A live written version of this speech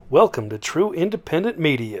Welcome to True Independent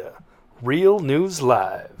Media, Real News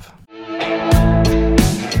Live.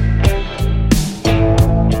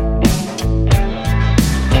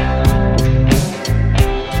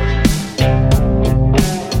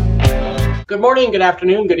 Good morning, good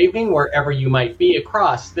afternoon, good evening, wherever you might be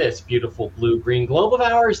across this beautiful blue-green globe of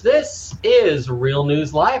ours. This is Real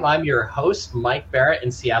News Live. I'm your host, Mike Barrett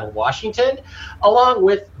in Seattle, Washington, along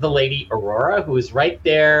with the lady Aurora, who is right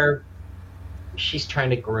there. She's trying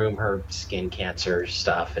to groom her skin cancer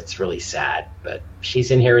stuff. It's really sad, but she's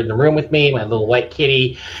in here in the room with me, my little white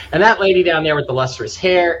kitty. And that lady down there with the lustrous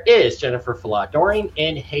hair is Jennifer Falat-Doring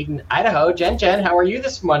in Hayden, Idaho. Jen, how are you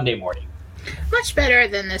this Monday morning? Much better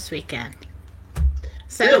than this weekend.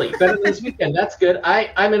 Really? Better than this weekend. That's good.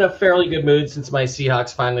 I'm in a fairly good mood since my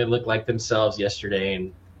Seahawks finally looked like themselves yesterday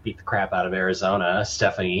and beat the crap out of Arizona.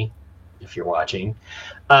 Stephanie, if you're watching.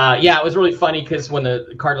 Yeah, it was really funny because when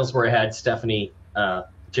the Cardinals were ahead, Stephanie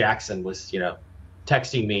Jackson was,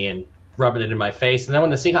 texting me and rubbing it in my face. And then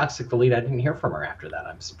when the Seahawks took the lead, I didn't hear from her after that.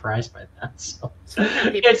 I'm surprised by that. So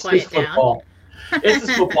it's just football. It's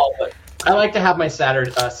just football, but I like to have my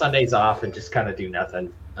Sundays off and just kind of do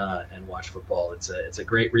nothing and watch football. It's a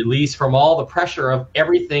great release from all the pressure of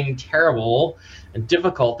everything terrible and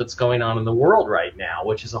difficult that's going on in the world right now,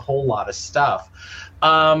 which is a whole lot of stuff.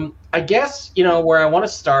 I guess, where I want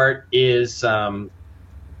to start is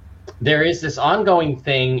there is this ongoing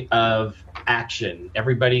thing of action.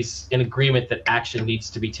 Everybody's in agreement that action needs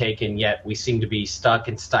to be taken, yet we seem to be stuck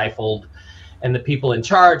and stifled. And the people in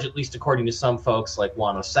charge, at least according to some folks like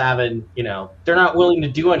Juan O'Savin, they're not willing to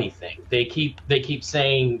do anything. They keep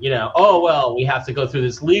saying, oh, well, we have to go through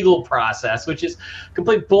this legal process, which is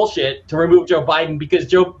complete bullshit to remove Joe Biden because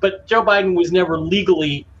Joe Biden was never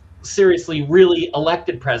legally, seriously, really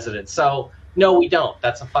elected president. So no, we don't.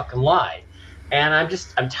 That's a fucking lie. And I'm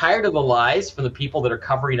tired of the lies from the people that are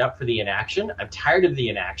covering up for the inaction. I'm tired of the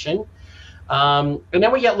inaction. And then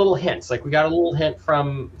we get little hints. Like we got a little hint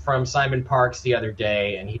from Simon Parks the other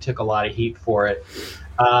day, and he took a lot of heat for it,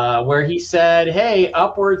 where he said, hey,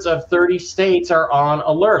 upwards of 30 states are on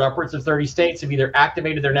alert. Upwards of 30 states have either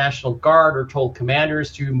activated their National Guard or told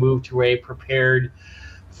commanders to move to a prepared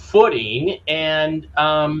footing. And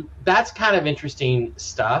that's kind of interesting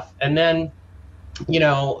stuff. And then,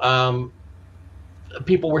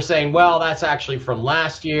 people were saying, well, that's actually from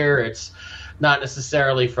last year. It's not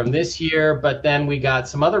necessarily from this year, but then we got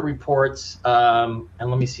some other reports, and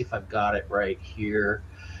let me see if I've got it right here.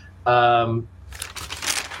 We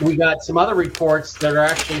got some other reports that are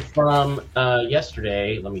actually from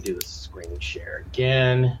yesterday. Let me do the screen share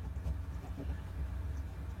again.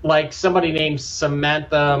 Like somebody named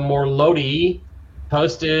Samantha Morlodi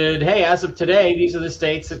posted, hey, as of today, these are the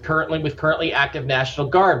states that currently active National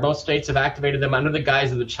Guard. Most states have activated them under the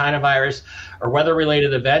guise of the China virus or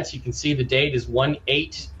weather-related events. You can see the date is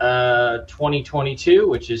 1/8/2022,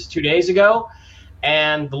 which is 2 days ago.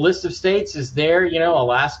 And the list of states is there,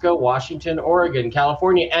 Alaska, Washington, Oregon,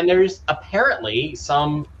 California. And there's apparently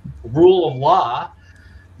some rule of law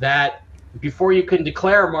that before you can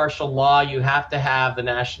declare martial law, you have to have the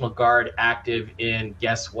National Guard active in,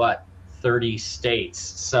 guess what? 30 states.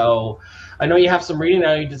 So I know you have some reading. I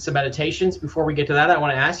know you did some meditations. Before we get to that, I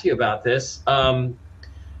want to ask you about this.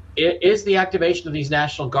 Is the activation of these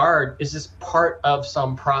National Guard, is this part of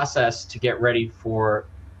some process to get ready for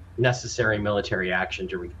necessary military action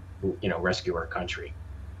to rescue our country?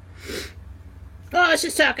 Well, I was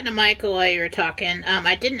just talking to Michael while you were talking.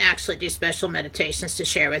 I didn't actually do special meditations to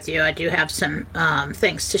share with you. I do have some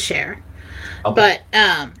things to share. Okay. But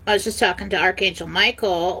I was just talking to Archangel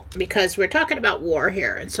Michael because we're talking about war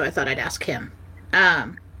here, and so I thought I'd ask him.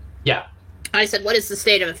 Yeah. I said, what is the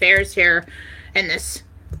state of affairs here in this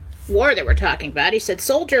war that we're talking about? He said,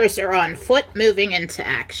 soldiers are on foot moving into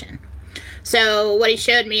action. So what he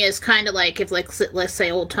showed me is kind of like if, let's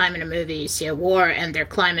say, old time in a movie, you see a war and they're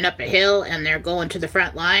climbing up a hill and they're going to the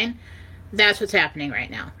front line. That's what's happening right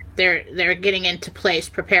now. They're getting into place,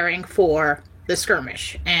 preparing for the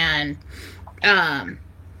skirmish, and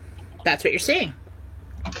that's what you're seeing.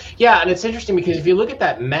 Yeah, and it's interesting because if you look at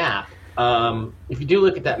that map, and let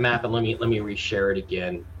me reshare it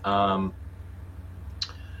again.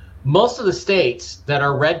 Most of the states that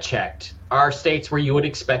are red checked are states where you would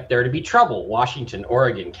expect there to be trouble: Washington,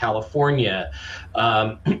 Oregon, California,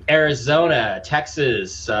 Arizona,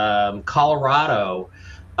 Texas, Colorado,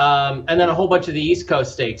 and then a whole bunch of the East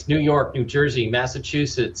Coast states: New York, New Jersey,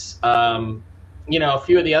 Massachusetts. a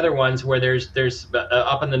few of the other ones where there's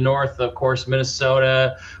up in the north, of course,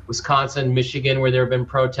 Minnesota, Wisconsin, Michigan, where there have been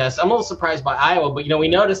protests. I'm a little surprised by Iowa, but we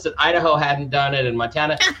noticed that Idaho hadn't done it, and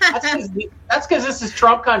Montana. That's because this is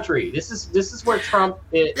Trump country. This is where Trump.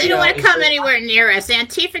 They don't want to come anywhere near us.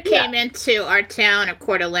 Antifa came into our town of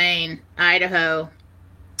Coeur d'Alene, Idaho,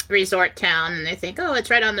 resort town, and they think, oh, it's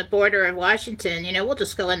right on the border of Washington. We'll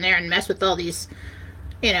just go in there and mess with all these,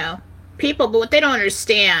 people. But what they don't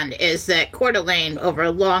understand is that Coeur d'Alene, over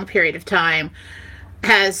a long period of time,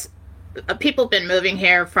 has people been moving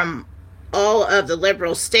here from all of the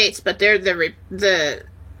liberal states, but they're the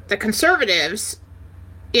conservatives,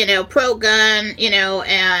 pro-gun,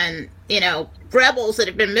 and rebels that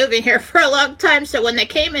have been moving here for a long time. So when they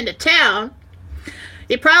came into town,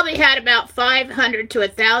 you probably had about 500 to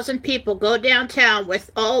 1,000 people go downtown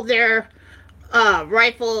with all their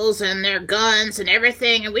rifles and their guns and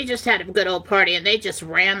everything, and we just had a good old party, and they just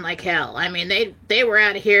ran like hell. I mean, they were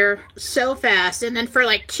out of here so fast, and then for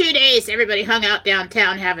like 2 days, everybody hung out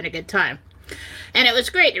downtown having a good time. And it was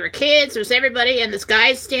great. There were kids, there was everybody, and this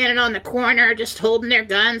guy's standing on the corner just holding their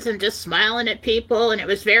guns and just smiling at people, and it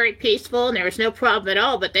was very peaceful, and there was no problem at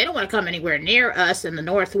all, but they don't want to come anywhere near us in the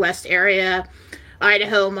northwest area,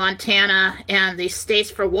 Idaho, Montana, and these states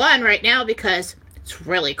for one right now because it's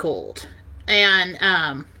really cold.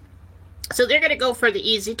 And so they're going to go for the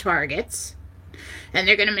easy targets, and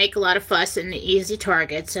they're going to make a lot of fuss in the easy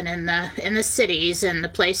targets and in the cities and the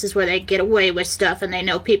places where they get away with stuff and they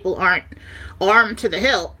know people aren't armed to the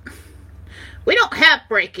hilt. We don't have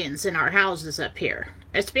break-ins in our houses up here.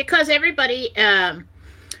 It's because everybody,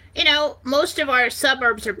 most of our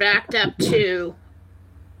suburbs are backed up to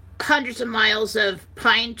hundreds of miles of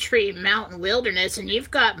pine tree mountain wilderness, and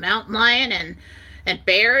you've got mountain lion and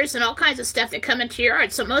bears and all kinds of stuff that come into your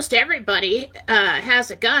yard. So most everybody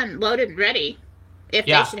has a gun loaded and ready if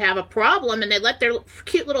they should have a problem, and they let their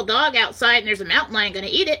cute little dog outside and there's a mountain lion going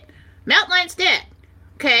to eat it. Mountain lion's dead.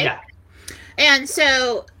 Okay? Yeah. And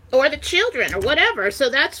so, or the children or whatever. So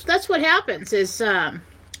that's what happens is they're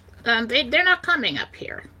not coming up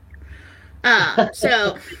here.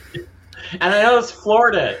 So... And I notice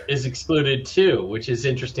Florida is excluded too, which is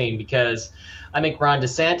interesting because I think Ron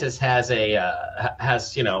DeSantis has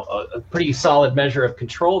a pretty solid measure of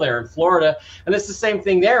control there in Florida, and it's the same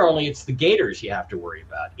thing there. Only it's the gators you have to worry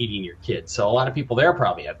about eating your kids. So a lot of people there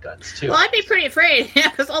probably have guns too. Well, I'd be pretty afraid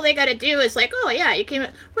because all they got to do is like, oh yeah,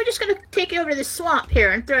 we're just going to take you over to the swamp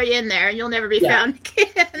here and throw you in there, and you'll never be found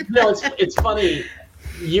again. It's funny.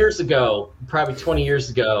 Years ago, probably 20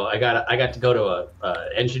 years ago, I got to go to a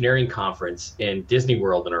engineering conference in Disney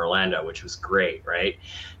World in Orlando, which was great, right?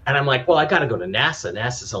 And I'm like, well, I got to go to NASA.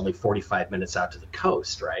 NASA's only 45 minutes out to the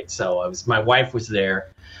coast, right? So my wife was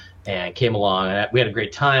there and came along, and we had a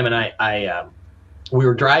great time. And we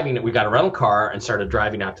were driving. We got a rental car and started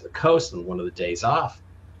driving out to the coast on one of the days off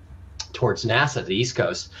towards NASA, the East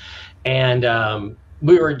Coast, and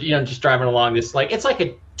we were just driving along this it's like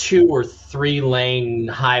a 2 or 3 lane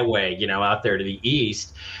highway, out there to the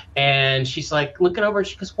east. And she's like looking over and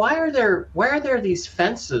she goes, why are there these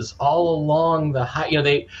fences all along the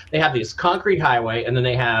they have this concrete highway, and then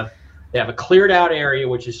they have a cleared out area,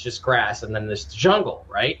 which is just grass. And then there's the jungle,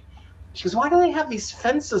 right? She goes, why do they have these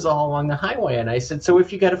fences all along the highway? And I said, so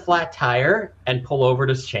if you get a flat tire and pull over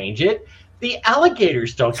to change it, the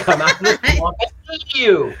alligators don't come out of the swamp and eat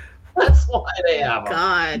you. That's why they have them.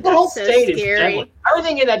 God, the whole so state scary. is deadly.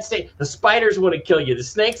 Everything in that state. The spiders want to kill you. The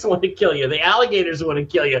snakes want to kill you. The alligators want to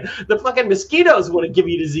kill you. The fucking mosquitoes want to give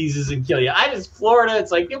you diseases and kill you. Florida, it's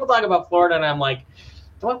like people talk about Florida, and I'm like,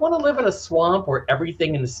 do I want to live in a swamp where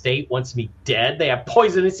everything in the state wants me dead? They have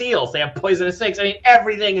poisonous eels. They have poisonous snakes. I mean,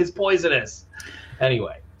 everything is poisonous.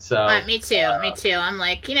 Anyway. So, me too. I'm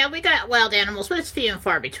like, we got wild animals, but it's few and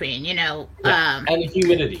far between, and the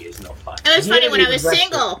humidity is no fun. It was funny when I was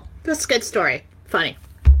single. That's a good story. Funny.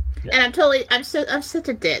 Yeah. And I'm such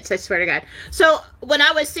a ditz, I swear to God. So when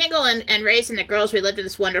I was single and raising the girls, we lived in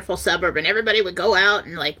this wonderful suburb, and everybody would go out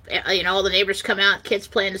and all the neighbors come out, kids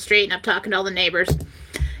play in the street, and I'm talking to all the neighbors.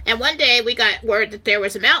 And one day we got word that there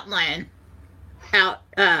was a mountain lion out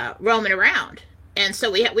roaming around. And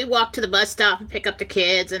so we walked to the bus stop and pick up the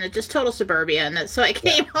kids, and it's just total suburbia. And so I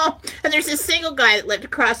came home, and there's this single guy that lived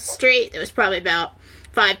across the street that was probably about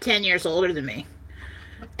 5-10 years older than me.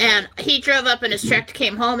 And he drove up in his truck,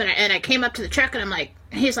 came home, and I came up to the truck, and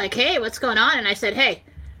he's like, hey, what's going on? And I said, hey,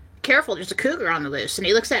 careful, there's a cougar on the loose. And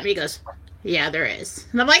he looks at me, he goes, yeah, there is.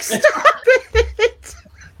 And I'm like, stop it.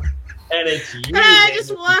 And it's you. And I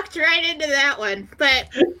just walked right into that one. But,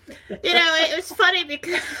 it was funny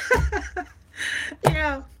because,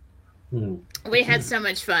 we had so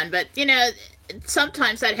much fun. But,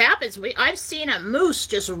 sometimes that happens. I've seen a moose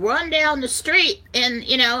just run down the street, and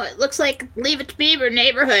it looks like Leave It to Beaver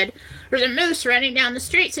neighborhood. There's a moose running down the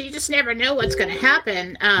street, so you just never know what's going to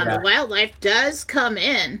happen. The wildlife does come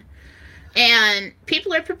in, and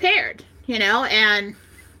people are prepared, and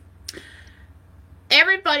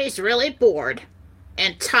everybody's really bored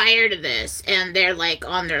and tired of this, and they're like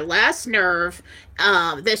on their last nerve.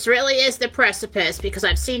 This really is the precipice, because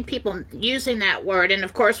I've seen people using that word, and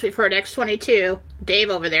of course we've heard X-22, Dave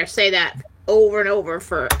over there, say that over and over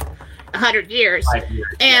for 100 years. 5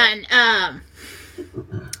 years. And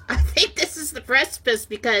I think this is the precipice,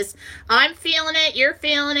 because I'm feeling it, you're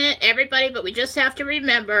feeling it, everybody, but we just have to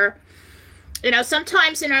remember,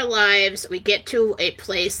 sometimes in our lives we get to a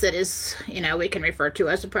place that is, we can refer to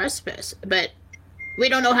as a precipice, but we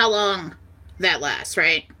don't know how long that lasts,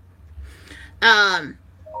 right? And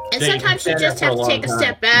sometimes you just have to take a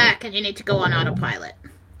step back, and you need to go on autopilot.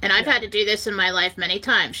 And I've had to do this in my life many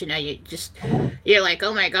times. You're like,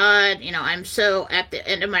 oh my God, I'm so at the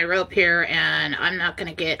end of my rope here, and I'm not going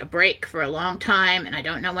to get a break for a long time, and I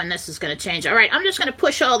don't know when this is going to change. All right, I'm just going to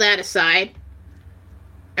push all that aside.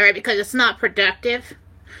 All right, because it's not productive.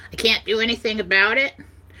 I can't do anything about it.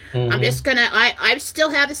 Mm-hmm. I'm just gonna, I still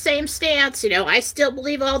have the same stance, I still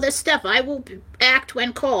believe all this stuff. I will act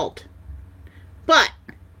when called. But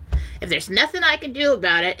if there's nothing I can do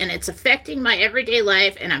about it, and it's affecting my everyday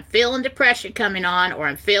life, and I'm feeling depression coming on, or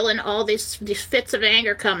I'm feeling all these fits of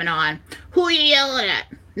anger coming on, who are you yelling at?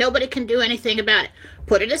 Nobody can do anything about it.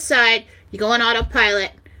 Put it aside, you go on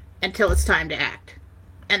autopilot until it's time to act.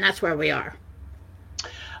 And that's where we are.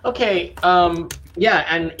 Okay, yeah,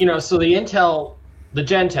 and, so the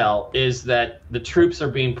Gentel is that the troops are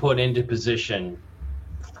being put into position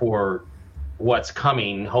for what's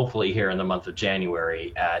coming, hopefully here in the month of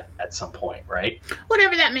January at some point, right?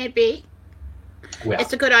 Whatever that may be. Yeah.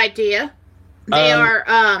 It's a good idea. They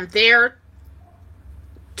are there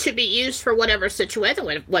to be used for whatever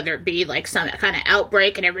situation, whether it be like some kind of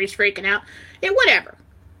outbreak and everybody's freaking out, and whatever.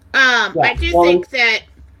 I do think that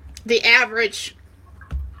the average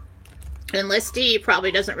enlistee probably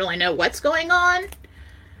doesn't really know what's going on.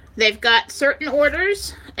 They've got certain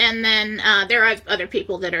orders, and then there are other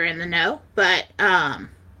people that are in the know, but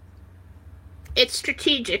it's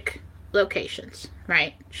strategic locations,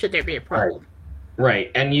 right? Should there be a problem.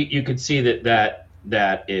 Right. And you could see that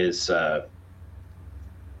is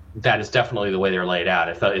definitely the way they're laid out.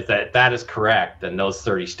 If that is correct, then those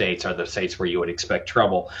 30 states are the states where you would expect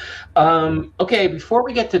trouble. Okay, before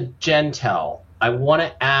we get to Gentel, I want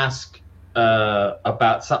to ask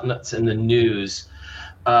about something that's in the news.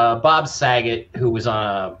 Bob Saget, who was on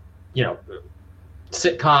a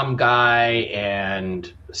sitcom guy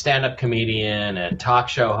and stand-up comedian and talk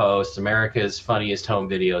show host, America's Funniest Home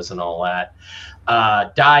Videos and all that,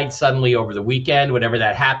 died suddenly over the weekend. Whenever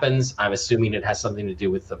that happens, I'm assuming it has something to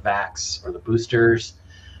do with the vax or the boosters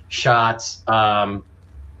shots.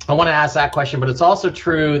 I want to ask that question, but it's also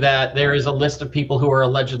true that there is a list of people who are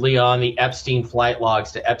allegedly on the Epstein flight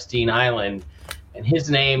logs to Epstein Island, and his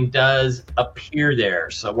name does appear there.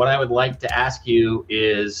 So what I would like to ask you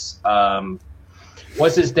is,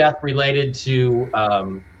 was his death related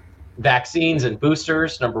to vaccines and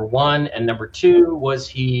boosters, number one? And number two, was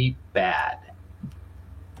he bad?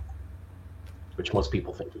 Which most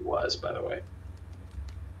people think he was, by the way.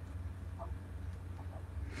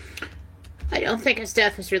 I don't think his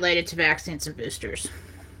death is related to vaccines and boosters.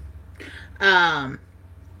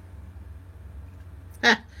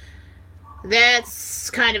 That's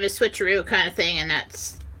kind of a switcheroo kind of thing, and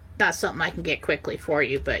that's not something I can get quickly for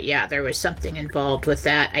you. But yeah, there was something involved with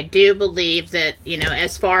that. I do believe that,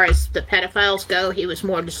 as far as the pedophiles go, he was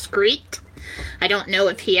more discreet. I don't know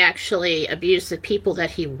if he actually abused the people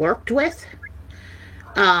that he worked with.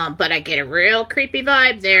 But I get a real creepy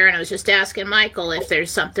vibe there, and I was just asking Michael if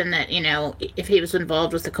there's something that, if he was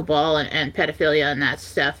involved with the cabal and pedophilia and that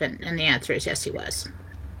stuff, and the answer is yes, he was.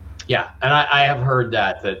 Yeah, and I have heard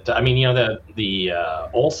that the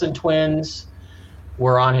Olsen twins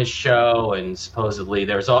were on his show, and supposedly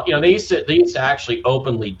there's all, they used to actually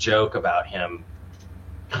openly joke about him,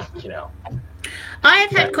 I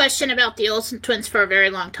have had question about the Olsen twins for a very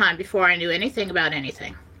long time before I knew anything about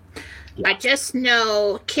anything. Yeah. I just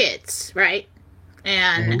know kids, right?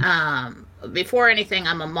 And before anything,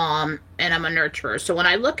 I'm a mom and I'm a nurturer. So when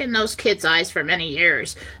I look in those kids' eyes for many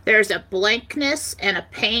years, there's a blankness and a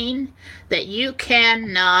pain that you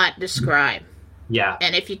cannot describe. Yeah.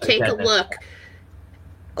 And if you take a look,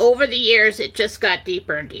 over the years, it just got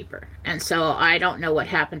deeper and deeper. And so I don't know what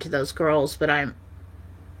happened to those girls, but I'm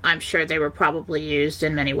sure they were probably used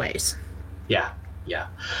in many ways. Yeah.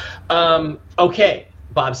 Okay.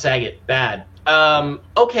 Bob Saget, bad.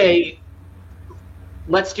 Okay,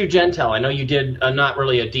 let's do Gentel. I know you did not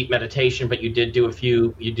really a deep meditation, but you did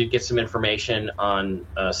get some information on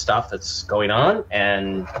stuff that's going on,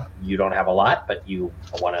 and you don't have a lot, but you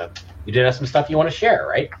did have some stuff you want to share,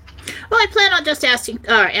 right? Well, I plan on just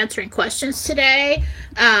answering questions today.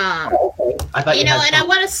 Okay. I thought and I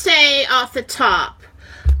want to say off the top,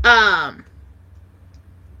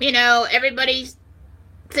 everybody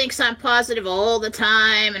thinks I'm positive all the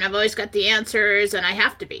time, and I've always got the answers, and I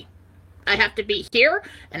have to be. I have to be here,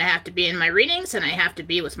 and I have to be in my readings, and I have to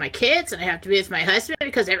be with my kids, and I have to be with my husband,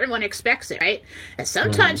 because everyone expects it, right? And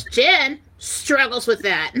sometimes Jen struggles with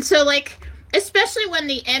that. And so, especially when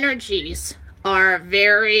the energies are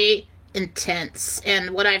very intense,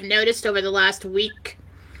 and what I've noticed over the last week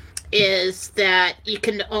is that you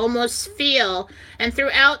can almost feel, and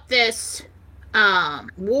throughout this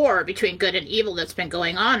war between good and evil that's been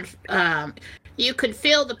going on, you can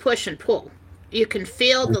feel the push and pull. You can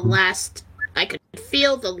feel I could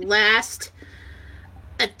feel the last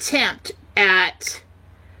attempt at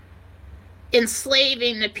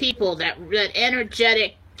enslaving the people, that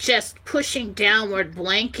energetic, just pushing downward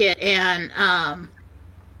blanket, and I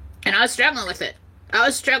was struggling with it. I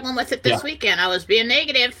was struggling with it this weekend. I was being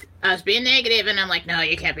negative, and I'm like, no,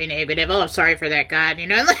 you can't be negative. Oh, I'm sorry for that, God.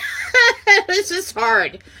 It was just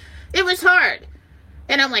hard. It was hard.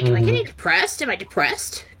 And I'm like, am I getting depressed? Am I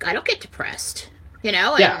depressed? I don't get depressed, And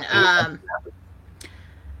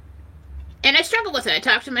I struggled with it. I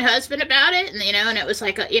talked to my husband about it, and and it was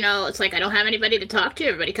like, it's like I don't have anybody to talk to.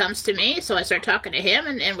 Everybody comes to me, so I start talking to him,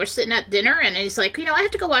 and we're sitting at dinner, and he's like, I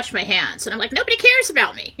have to go wash my hands, and I'm like, nobody cares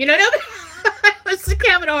about me, nobody. I was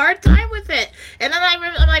having a hard time with it, and then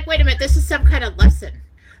I'm like, wait a minute, this is some kind of lesson.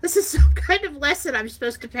 This is some kind of lesson I'm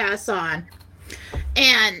supposed to pass on,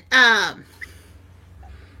 and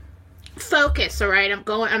focus. All right,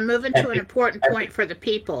 I'm moving to an important point for the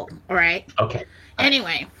people. All right. Okay.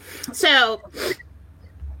 Anyway, so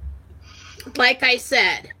like I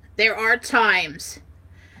said, there are times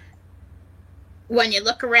when you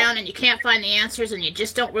look around and you can't find the answers, and you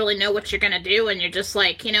just don't really know what you're going to do, and you're just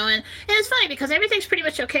like, and it's funny because everything's pretty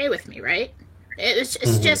much okay with me, right? It's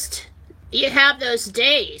just, you have those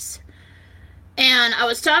days. And I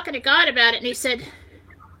was talking to God about it, and he said,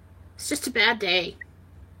 it's just a bad day.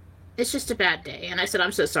 It's just a bad day. And I said,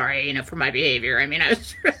 I'm so sorry, for my behavior. I mean, I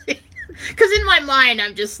was really, because in my mind,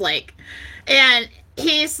 I'm just like, and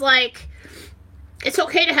he's like, it's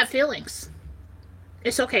okay to have feelings.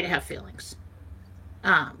 It's okay to have feelings.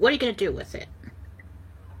 What are you going to do with it?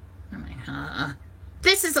 I'm like,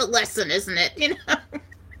 this is a lesson, isn't it?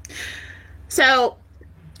 So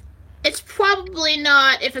it's probably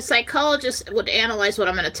not, if a psychologist would analyze what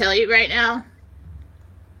I'm going to tell you right now,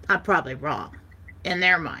 I'm probably wrong in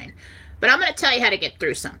their mind. But I'm going to tell you how to get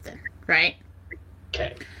through something, right?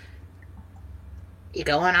 Okay. You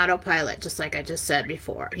go on autopilot, just like I just said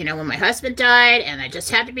before. When my husband died, and I just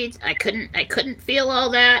had to be, I couldn't feel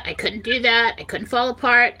all that. I couldn't do that. I couldn't fall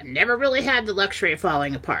apart. I never really had the luxury of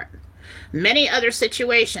falling apart. Many other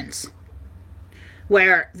situations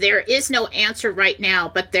where there is no answer right now,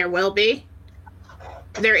 but there will be.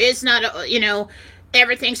 There is not,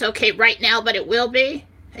 everything's okay right now, but it will be.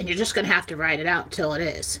 And you're just going to have to ride it out until it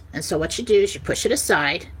is. And so what you do is you push it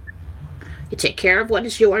aside. You take care of what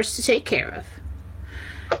is yours to take care of.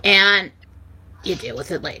 And you deal with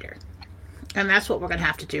it later. And that's what we're going to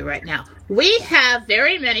have to do right now. We have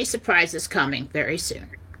very many surprises coming very soon.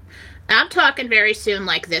 I'm talking very soon,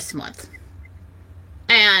 like this month.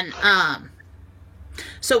 And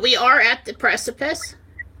so we are at the precipice.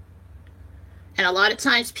 And a lot of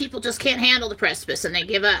times people just can't handle the precipice and they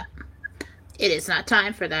give up. It is not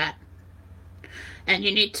time for that. And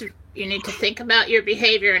you need to think about your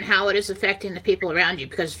behavior and how it is affecting the people around you.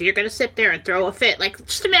 Because if you're going to sit there and throw a fit,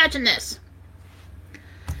 just imagine this.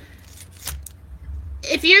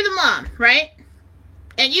 If you're the mom, right?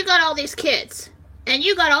 And you got all these kids. And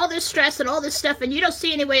you got all this stress and all this stuff, and you don't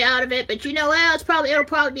see any way out of it, but it'll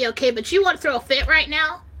probably be okay, but you want to throw a fit right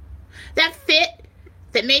now? That fit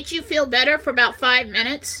that made you feel better for about 5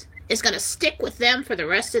 minutes is going to stick with them for the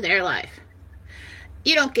rest of their life.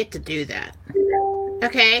 You don't get to do that.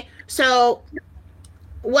 Okay? So,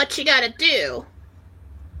 what you got to do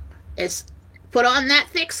is put on that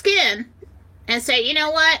thick skin and say, you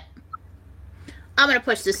know what? I'm going to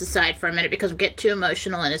push this aside for a minute because we get too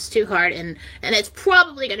emotional and it's too hard, and it's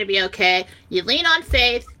probably going to be okay. You lean on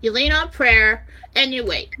faith, you lean on prayer, and you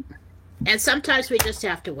wait. And sometimes we just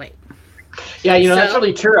have to wait. Yeah, that's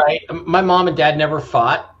really true. My mom and dad never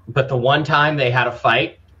fought, but the one time they had a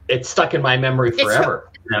fight, it's stuck in my memory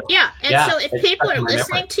forever. Yeah, and so if people are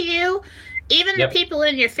listening to you Even Yep. the people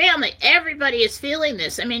in your family, everybody is feeling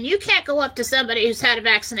this. I mean, you can't go up to somebody who's had a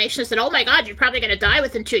vaccination and said, oh my God, you're probably going to die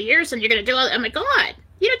within 2 years and you're going to do all that. Oh my God,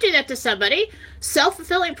 you don't do that to somebody.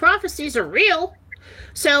 Self-fulfilling prophecies are real.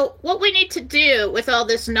 So what we need to do with all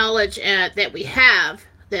this knowledge that we have,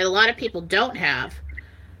 that a lot of people don't have,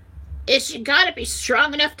 is you got to be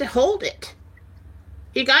strong enough to hold it.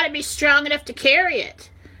 You got to be strong enough to carry it.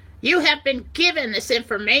 You have been given this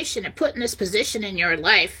information and put in this position in your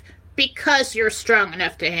life because you're strong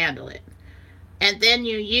enough to handle it. And then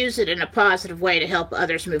you use it in a positive way to help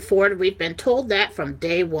others move forward. We've been told that from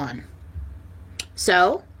day one.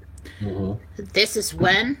 So, this is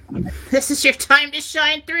your time to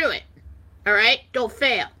shine through it. All right? Don't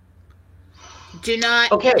fail. Do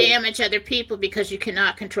not damage other people because you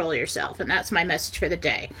cannot control yourself. And that's my message for the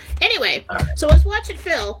day. Anyway, so I was watching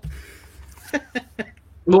Phil.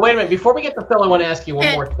 Well, wait a minute. Before we get to Phil, I want to ask you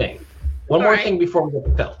one more thing. One more thing before we get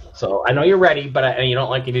to Phil. So I know you're ready, but you don't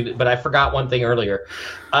like it either, but I forgot one thing earlier.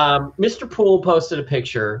 Mr. Poole posted a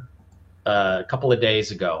picture a couple of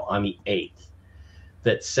days ago on the 8th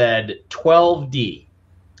that said 12D.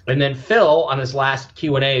 And then Phil, on his last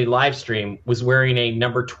Q&A live stream, was wearing a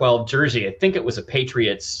number 12 jersey. I think it was a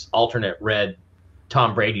Patriots alternate red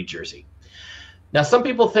Tom Brady jersey. Now, some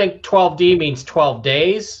people think 12D means 12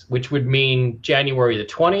 days, which would mean January the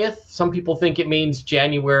 20th. Some people think it means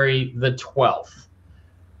January the 12th.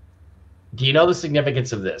 Do you know the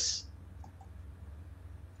significance of this?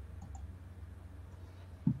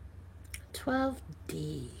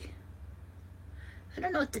 12D. I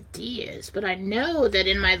don't know what the D is, but I know that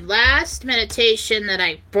in my last meditation that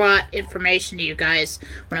I brought information to you guys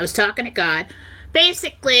when I was talking to God,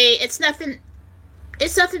 basically it's nothing,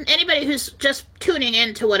 anybody who's just tuning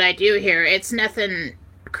into what I do here, it's nothing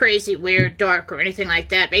crazy, weird, dark, or anything like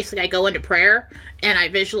that. Basically, I go into prayer, and I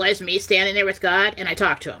visualize me standing there with God, and I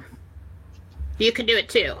talk to him. You can do it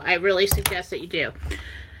too. I really suggest that you do.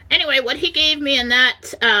 Anyway, what he gave me in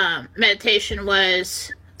that meditation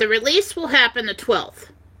was the release will happen the 12th.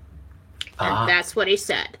 And that's what he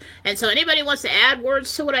said. And so anybody wants to add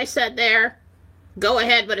words to what I said there, go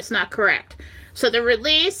ahead, but it's not correct. So the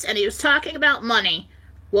release, and he was talking about money,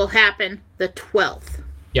 will happen the 12th.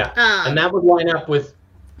 Yeah, and that would line up with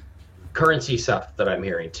currency stuff that I'm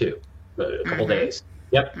hearing too. A couple days.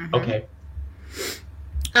 Yep, okay.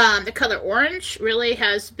 The color orange really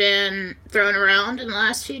has been thrown around in the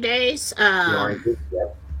last few days. The orange,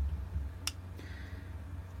 yep.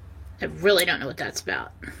 I really don't know what that's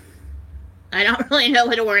about. I don't really know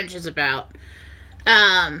what orange is about.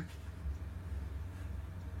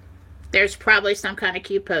 There's probably some kind of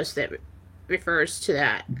Q post that refers to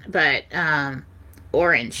that, but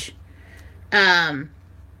orange.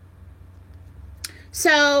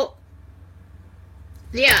 So,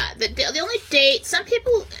 yeah, the only date, some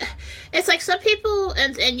people, it's like some people,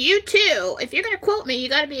 and you too, if you're going to quote me, you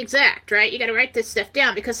got to be exact, right? You got to write this stuff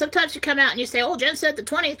down, because sometimes you come out and you say, oh, Jen said the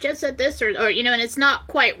 20th, Jen said this, or you know, and it's not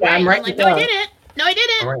quite right. I'm like, no, I didn't. No, I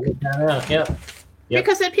didn't. I'm writing it down. Yep.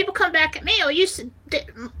 Because then people come back at me, oh, you said,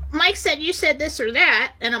 Mike said you said this or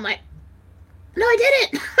that, and I'm like, no, I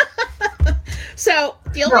didn't. So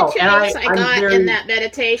the only two notes I got in that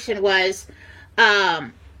meditation was,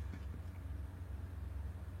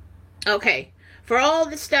 okay, for all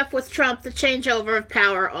the stuff with Trump, the changeover of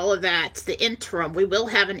power, all of that, the interim, we will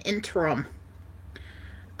have an interim,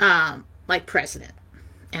 like president.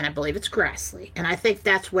 And I believe it's Grassley. And I think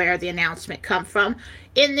that's where the announcement come from.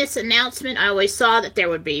 In this announcement, I always saw that there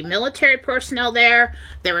would be military personnel there.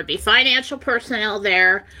 There would be financial personnel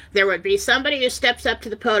there. There would be somebody who steps up to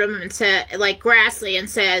the podium and said, like Grassley, and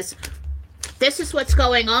says, this is what's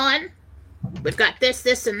going on. We've got this,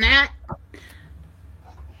 this, and that.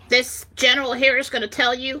 This general here is going to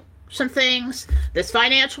tell you some things. This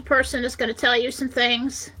financial person is going to tell you some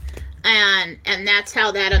things. And that's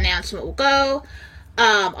how that announcement will go.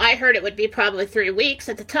 I heard it would be probably 3 weeks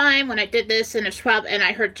at the time when I did this, and and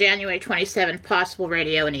I heard January 27, possible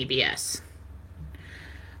radio and EBS.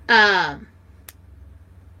 There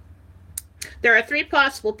are 3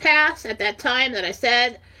 possible paths at that time that I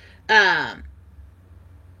said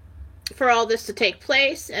for all this to take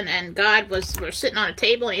place, and God we're sitting on a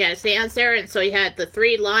table, and he had his hands there, and so he had the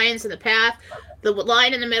 3 lines in the path. The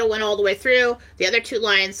line in the middle went all the way through. The other 2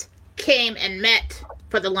 lines came and met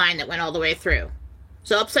for the line that went all the way through.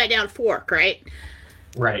 So upside down fork, right?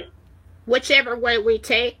 Right. Whichever way we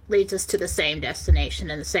take leads us to the same destination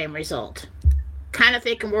and the same result. Kind of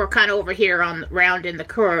thinking we're kind of over here on round in the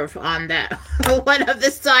curve on that one of the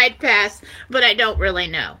side paths, but I don't really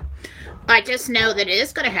know. I just know that it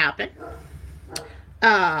is going to happen.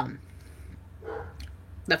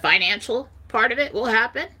 The financial part of it will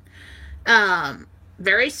happen.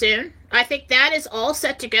 very soon. I think that is all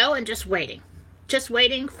set to go and just waiting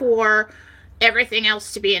for everything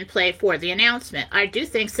else to be in play for the announcement. I do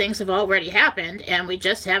think things have already happened and we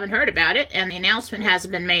just haven't heard about it, and the announcement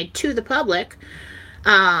hasn't been made to the public,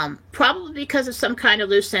 probably because of some kind of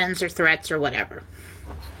loose ends or threats or whatever.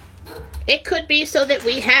 It could be so that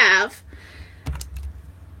we have,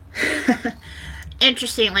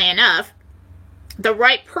 interestingly enough, the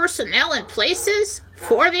right personnel in places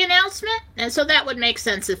for the announcement, and so that would make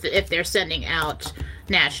sense if they're sending out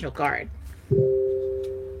National Guard.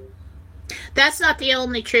 That's not the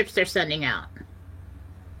only troops they're sending out.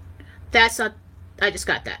 That's not. I just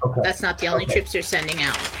got that. Okay. That's not the only troops they're sending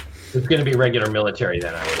out. It's going to be regular military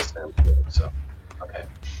then, I would assume. So, okay.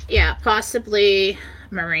 Yeah, possibly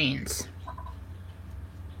Marines.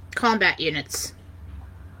 Combat units.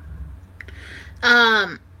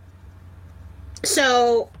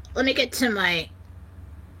 So let me get to my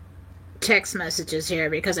text messages here,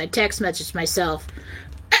 because I text messaged myself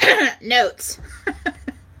notes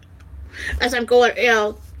as I'm going,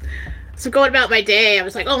 going about my day. I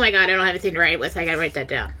was like, oh my God, I don't have anything to write with. I gotta write that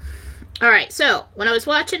down. All right. So when I was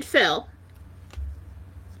watching Phil,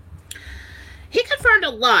 he confirmed a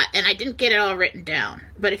lot, and I didn't get it all written down.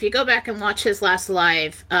 But if you go back and watch his last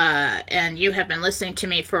live, and you have been listening to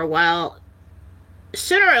me for a while,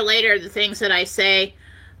 sooner or later, the things that I say,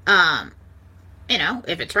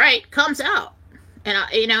 if it's right, comes out. And,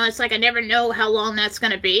 it's like I never know how long that's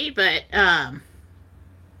going to be, but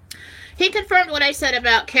he confirmed what I said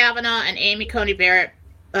about Kavanaugh and Amy Coney Barrett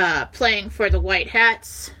playing for the White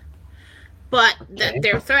Hats, but that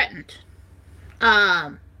they're threatened.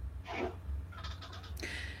 I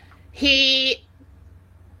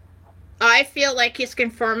feel like he's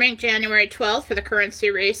confirming January 12th for the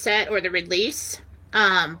currency reset or the release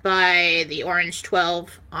by the orange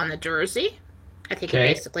 12 on the jersey. I think he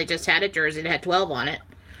basically just had a jersey that had 12 on it.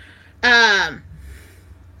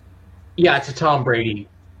 Yeah, it's a Tom Brady.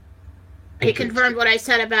 He confirmed what I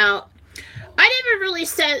said about... I never really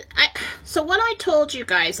said... So what I told you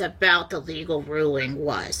guys about the legal ruling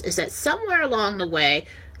is that somewhere along the way,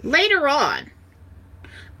 later on,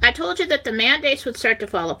 I told you that the mandates would start to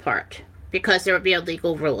fall apart because there would be a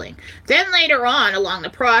legal ruling. Then later on along the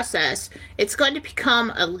process, it's going to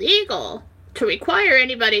become illegal to require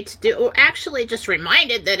anybody to do, or actually just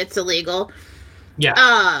reminded that it's illegal,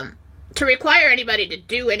 to require anybody to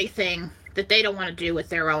do anything that they don't want to do with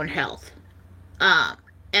their own health.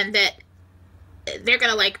 And that they're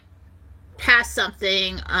going to pass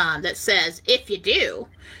something that says if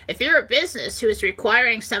you're a business who is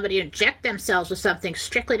requiring somebody to inject themselves with something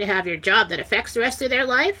strictly to have your job that affects the rest of their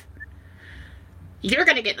life, you're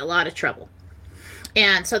going to get in a lot of trouble.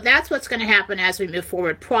 And so that's what's going to happen as we move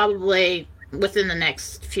forward, probably within the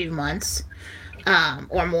next few months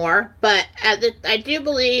or more. But I do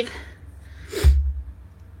believe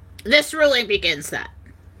this ruling begins that.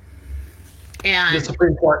 And the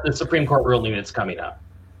Supreme Court ruling that's coming up.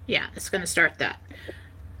 Yeah, it's going to start that.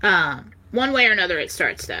 One way or another, it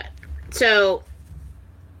starts that. So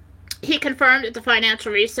he confirmed that the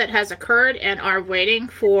financial reset has occurred and are waiting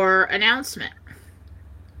for announcement.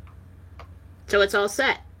 So it's all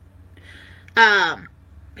set.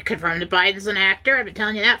 He confirmed that Biden's an actor. I've been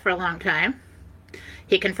telling you that for a long time.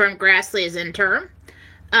 He confirmed Grassley is interim.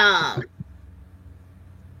 Oh,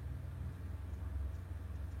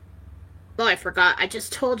 I forgot. I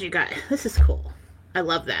just told you guys. This is cool. I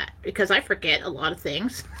love that because I forget a lot of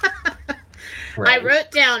things. Right. I wrote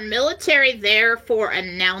down military there for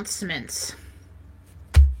announcements.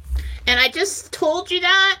 And I just told you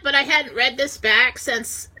that, but I hadn't read this back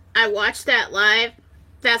since I watched that live.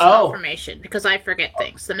 That's confirmation because I forget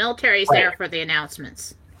things. The military is there for the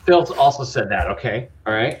announcements. Phil also said that. Okay.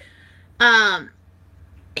 All right.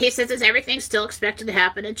 He says, is everything still expected to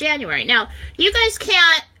happen in January? Now, you guys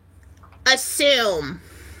can't assume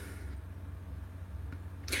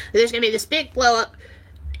there's going to be this big blow up,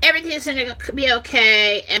 everything's going to be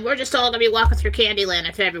okay, and we're just all going to be walking through Candyland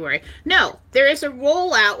in February. No, there is a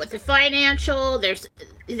rollout with the financial, there's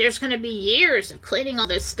going to be years of cleaning all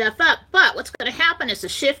this stuff up, but what's going to happen is a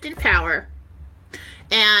shift in power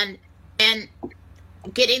and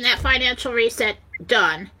getting that financial reset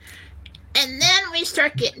done. And then we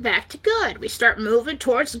start getting back to good. We start moving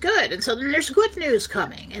towards good. And so then there's good news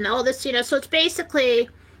coming and all this, so it's basically,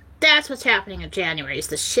 that's what's happening in January is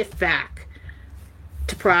the shift back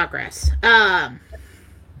to progress. And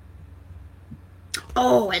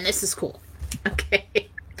this is cool. Okay.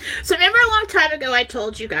 So remember a long time ago I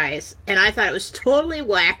told you guys, and I thought it was totally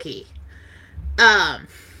wacky. And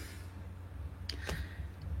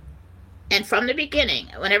from the beginning,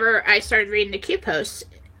 whenever I started reading the Q posts,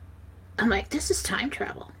 I'm like, this is time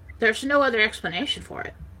travel. There's no other explanation for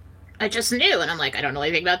it. I just knew, and I'm like, I don't know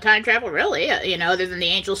anything about time travel, really. Other than the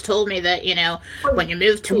angels told me that, when you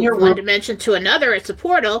move to one dimension to another, it's a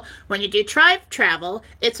portal. When you do time travel,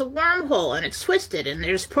 it's a wormhole, and it's twisted, and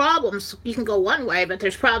there's problems. You can go one way, but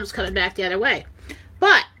there's problems coming back the other way.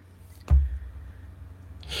 But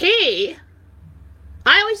I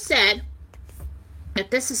always said that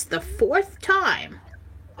this is the 4th time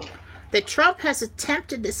that Trump has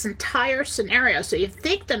attempted this entire scenario. So you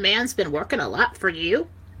think the man's been working a lot for you?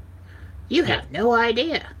 You have no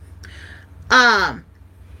idea. And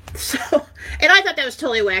I thought that was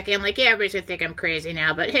totally wacky. I'm like, yeah, everybody's gonna think I'm crazy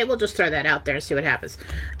now, but hey, we'll just throw that out there and see what happens.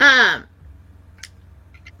 Phil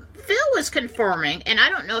was confirming, and I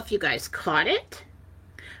don't know if you guys caught it,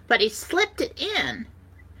 but he slipped it in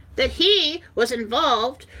that he was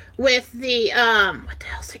involved with the what the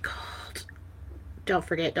hell's it called? Don't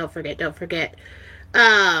forget.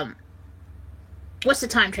 What's the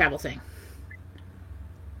time travel thing?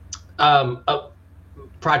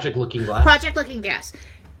 Project Looking Glass. Project Looking Glass.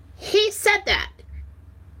 He said that.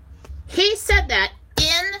 He said that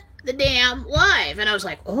in the damn live. And I was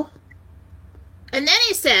like, oh. And then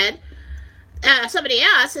he said, somebody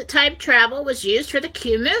asked that time travel was used for the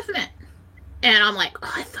Q movement. And I'm like,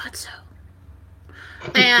 oh, I thought so.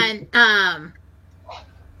 And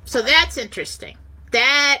so that's interesting.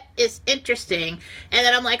 That is interesting. And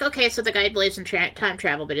then I'm like, okay, so the guy believes in time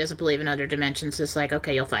travel, but he doesn't believe in other dimensions. It's like,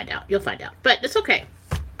 okay, you'll find out. But it's okay.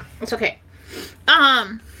 It's okay.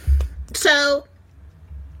 So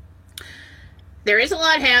there is a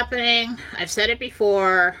lot happening. I've said it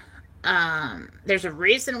before. There's a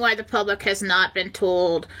reason why the public has not been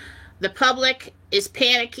told. The public is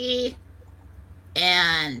panicky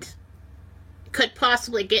and could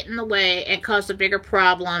possibly get in the way and cause a bigger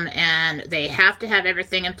problem, and they have to have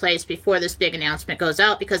everything in place before this big announcement goes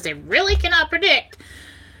out, because they really cannot predict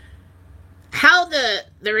how the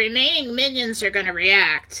remaining minions are going to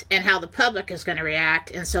react and how the public is going to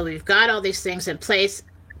react. And so we've got all these things in place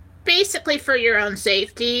basically for your own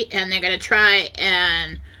safety, and they're going to try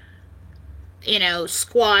and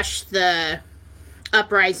squash the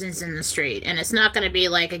uprisings in the street. And it's not going to be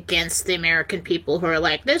like against the American people who are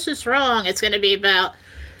like, this is wrong. It's going to be about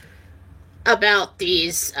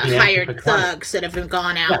these hired thugs that have been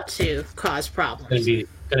gone out to cause problems. It's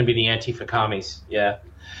going to be the Antifa commies. Yeah.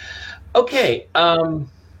 Okay.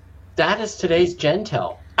 That is today's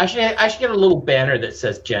Gentel. I should get a little banner that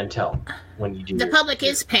says Gentel when you do. The public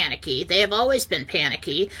is panicky. They have always been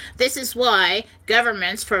panicky. This is why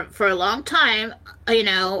governments for a long time,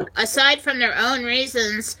 aside from their own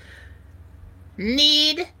reasons,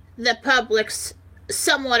 need the public's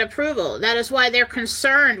somewhat approval. That is why they're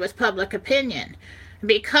concerned with public opinion,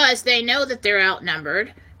 because they know that they're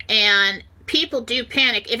outnumbered, and people do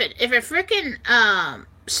panic. If a freaking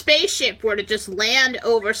spaceship were to just land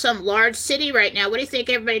over some large city right now, what do you think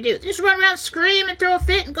everybody do? They just run around, scream, and throw a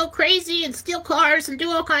fit, and go crazy, and steal cars, and do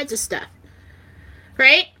all kinds of stuff.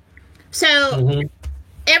 Right? So,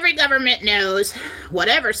 every government knows,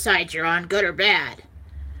 whatever side you're on, good or bad,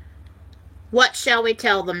 what shall we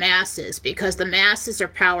tell the masses? Because the masses are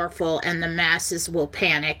powerful, and the masses will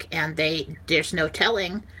panic, and there's no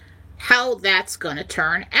telling how that's going to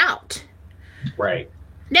turn out. Right.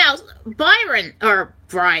 Now,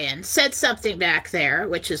 Brian said something back there,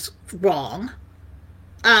 which is wrong.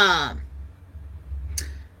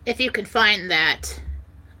 If you can find that,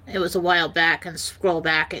 it was a while back, and scroll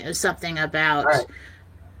back, it was something about,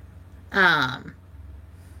 Hang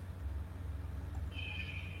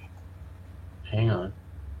on.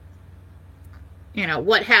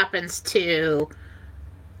 What happened to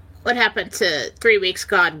 3 weeks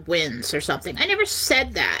God wins or something. I never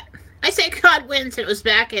said that. I said God wins, and it was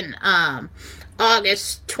back in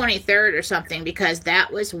August 23rd or something, because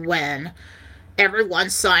that was when everyone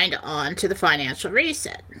signed on to the financial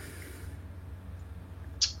reset.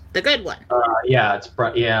 The good one.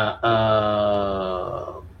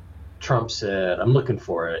 Trump said, I'm looking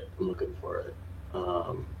for it.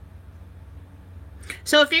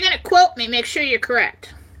 So if you're going to quote me, make sure you're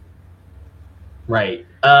correct. Right.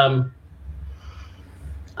 I'm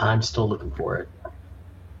still looking for it.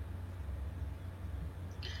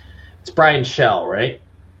 It's Brian Schell, right?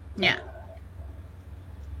 Yeah.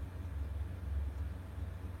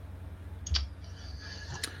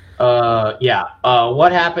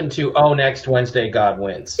 What happened to next Wednesday God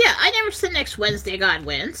wins? Yeah, I never said next Wednesday God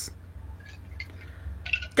wins.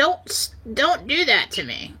 Don't do that to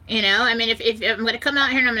me. I mean, if I'm going to come out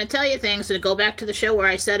here and I'm going to tell you things, and go back to the show where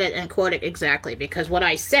I said it and quote it exactly, because what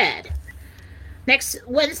I said, next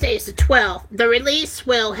Wednesday is the 12th. The release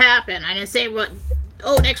will happen. I didn't say what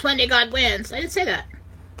oh, next Monday God wins. I didn't say that.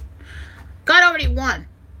 God already won.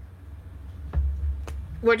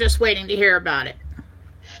 We're just waiting to hear about it.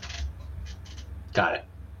 Got it.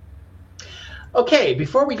 Okay,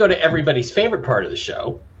 before we go to everybody's favorite part of the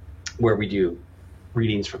show, where we do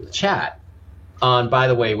readings from the chat, by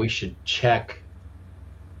the way, we should check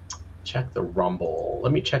the Rumble.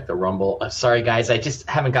 Let me check the Rumble. Sorry, guys, I just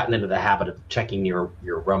haven't gotten into the habit of checking your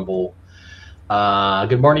Rumble.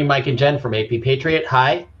 Good morning, Mike and Jen from AP Patriot.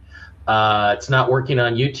 Hi. It's not working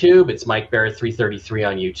on YouTube. It's Mike Barrett 333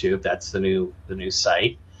 on YouTube. That's the new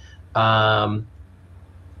site.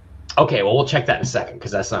 Okay, well, we'll check that in a second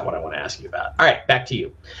because that's not what I want to ask you about. All right, back to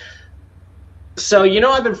you. So,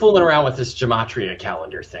 I've been fooling around with this gematria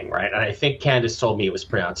calendar thing, right? And I think Candace told me it was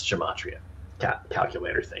pronounced gematria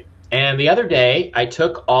calculator thing. And the other day, I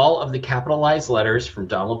took all of the capitalized letters from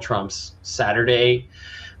Donald Trump's Saturday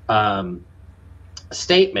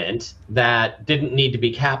statement that didn't need to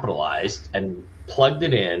be capitalized and plugged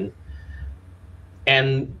it in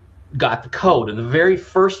and got the code. And the very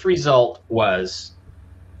first result was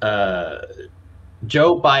Joe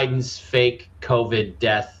Biden's fake COVID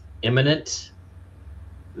death imminent.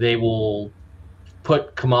 They will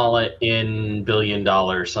put Kamala in $1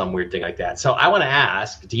 billion, some weird thing like that. So I want to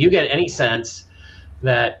ask, do you get any sense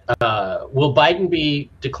that will Biden be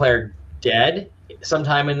declared dead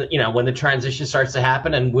sometime in when the transition starts to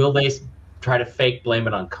happen, and will they try to fake blame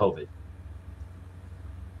it on COVID?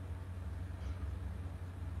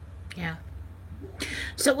 Yeah.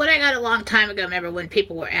 So what I got a long time ago, remember when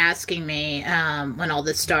people were asking me when all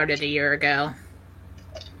this started a year ago,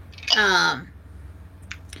 I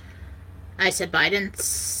said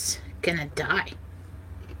Biden's gonna die.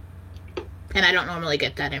 And I don't normally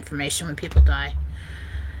get that information when people die.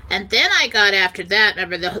 And then I got after that,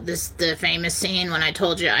 remember the famous scene when I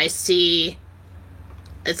told you it's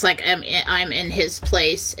like I'm in his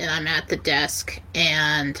place and I'm at the desk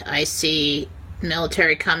and I see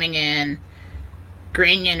military coming in,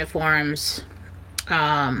 green uniforms.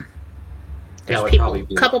 There's a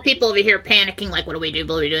couple people over here panicking, like, what do we do?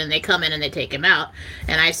 What do we do? And they come in and they take him out.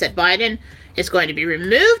 And I said, Biden is going to be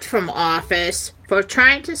removed from office for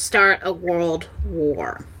trying to start a world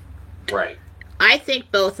war. Right. I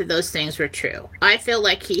think both of those things were true. I feel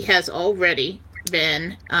like he has already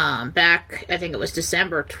been back, I think it was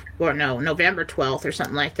November 12th or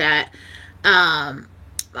something like that.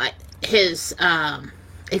 His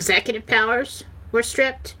executive powers were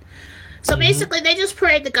stripped. So basically they just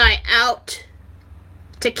parade the guy out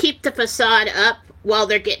to keep the facade up while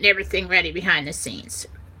they're getting everything ready behind the scenes.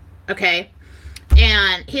 Okay?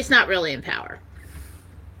 And he's not really in power.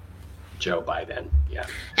 Joe Biden, yeah.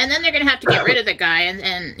 And then they're going to have to get rid of the guy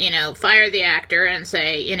and fire the actor and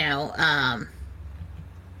say,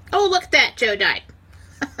 oh, look at that, Joe died.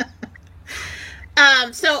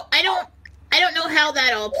 So I don't know how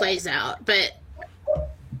that all plays out, but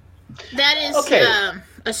that is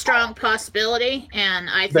a strong possibility, and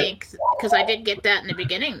I think, because I did get that in the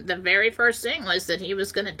beginning, the very first thing was that he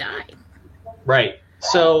was going to die. Right.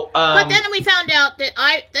 So, but then we found out that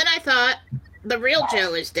I thought the real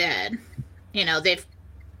Joe is dead.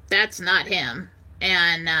 That's not him,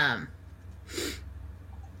 and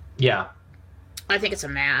yeah, I think it's a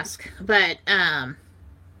mask. But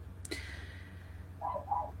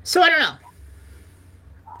so I don't know.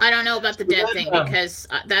 I don't know about the dead thing because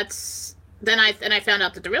Then I found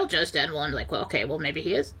out that the real Joe's dead. Well, I'm like, well, okay, well, maybe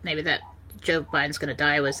he is. Maybe that Joe Biden's going to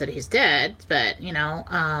die was that he's dead. But,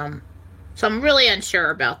 so I'm really unsure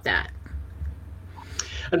about that.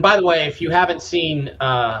 And by the way, if you haven't seen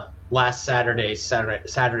last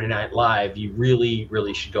Saturday Night Live, you really,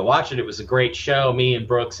 really should go watch it. It was a great show. Me and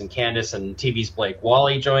Brooks and Candace and TV's Blake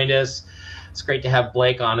Wally joined us. It's great to have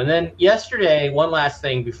Blake on. And then yesterday, one last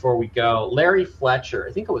thing before we go, Larry Fletcher,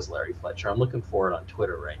 I think it was Larry Fletcher. I'm looking for it on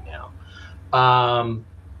Twitter right now.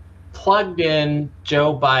 Plugged in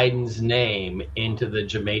Joe Biden's name into the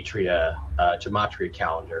gematria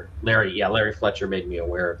calendar. Larry Fletcher made me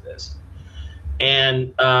aware of this.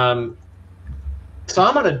 And so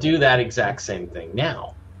I'm going to do that exact same thing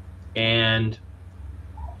now. And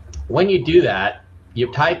when you do that,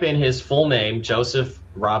 you type in his full name, Joseph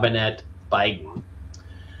Robinette Biden.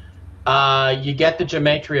 You get the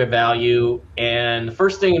gematria value, and the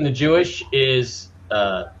first thing in the Jewish is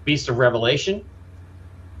Beast of Revelation.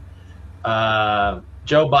 Joe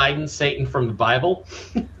Biden, Satan from the Bible.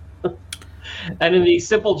 And in the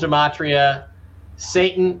simple gematria,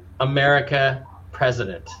 Satan, America,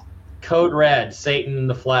 President. Code red, Satan in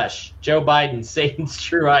the flesh. Joe Biden, Satan's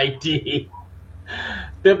true ID.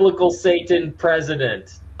 Biblical Satan,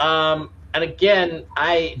 President. And again,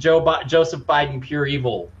 Joseph Biden, pure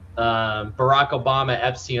evil. Barack Obama,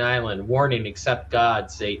 Epstein Island, warning, accept God,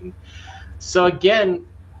 Satan. So again,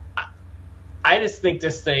 I just think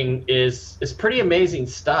this thing is pretty amazing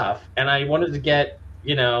stuff, and I wanted to get,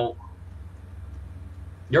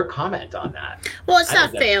 your comment on that. Well, it's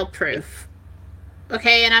not fail-proof.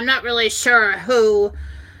 Okay, and I'm not really sure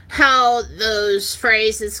how those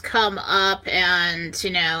phrases come up, and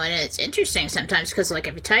and it's interesting sometimes because, like,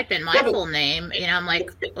 if you type in my full name, I'm like,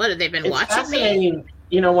 what, have they been watching me?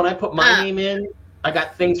 When I put my name in, I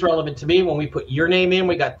got things relevant to me. When we put your name in,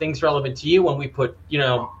 we got things relevant to you. When we put,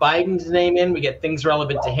 Biden's name in, we get things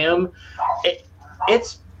relevant to him.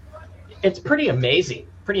 It's pretty amazing.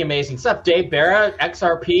 Pretty amazing stuff. Dave Barra,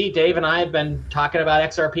 XRP. Dave and I have been talking about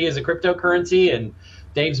XRP as a cryptocurrency, and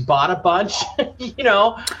Dave's bought a bunch. How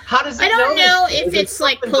does it? I don't know if it's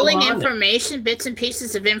like pulling information, bits and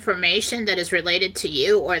pieces of information that is related to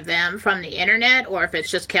you or them from the internet, or if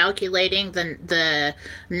it's just calculating the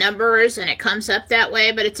numbers and it comes up that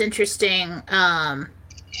way. But it's interesting.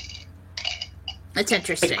 It's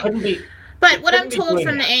interesting. It couldn't be. But what I'm told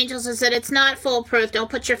from the angels is that it's not foolproof. Don't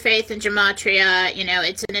put your faith in gematria.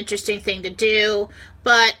 It's an interesting thing to do,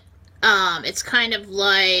 but it's kind of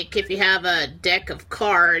like if you have a deck of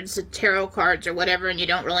cards, tarot cards or whatever, and you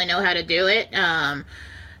don't really know how to do it.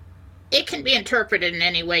 It can be interpreted in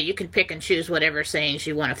any way. You can pick and choose whatever sayings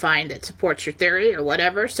you want to find that supports your theory or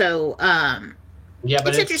whatever. So, but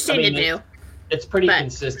it's interesting to do. It's pretty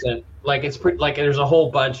consistent. Like there's a whole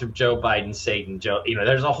bunch of Joe Biden, Satan,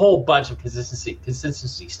 there's a whole bunch of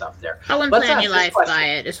consistency stuff there. I wouldn't plan your life by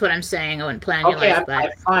it, is what I'm saying. I wouldn't plan your life by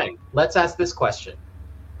it. Fine. Let's ask this question.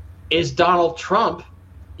 Is Donald Trump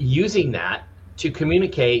using that to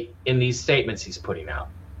communicate in these statements he's putting out?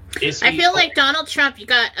 I feel like Donald Trump,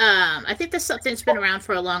 I think this something's been around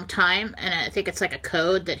for a long time, and I think it's like a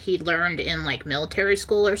code that he learned in like military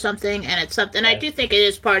school or something, and it's something, I do think it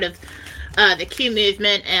is part of the Q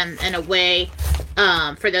movement and a way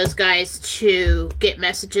for those guys to get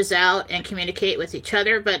messages out and communicate with each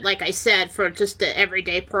other. But like I said, for just the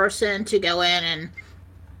everyday person to go in and,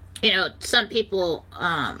 some people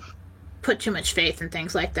put too much faith in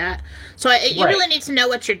things like that. So you really need to know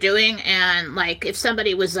what you're doing. And like if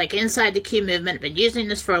somebody was like inside the Q movement, been using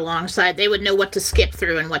this for a long time, they would know what to skip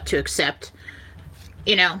through and what to accept,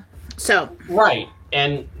 so. Right.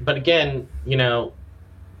 But again,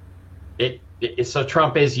 so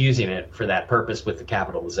Trump is using it for that purpose with the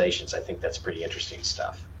capitalizations. I think that's pretty interesting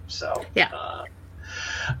stuff. So, yeah.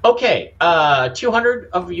 Okay, 200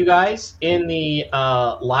 of you guys in the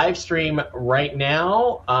live stream right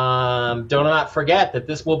now. Do not forget that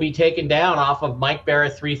this will be taken down off of Mike Barra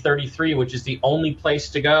 333, which is the only place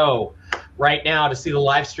to go right now to see the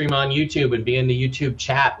live stream on YouTube and be in the YouTube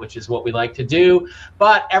chat, which is what we like to do.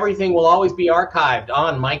 But everything will always be archived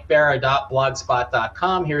on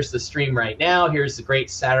mikebarra.blogspot.com. Here's the stream right now. Here's the great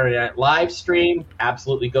Saturday Night Live stream.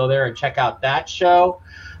 Absolutely go there and check out that show.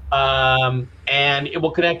 And it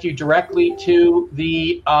will connect you directly to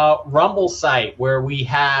the Rumble site where we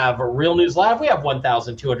have Real News Live. We have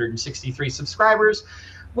 1,263 subscribers.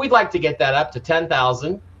 We'd like to get that up to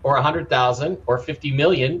 10,000 or 100,000 or 50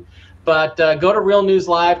 million. But go to Real News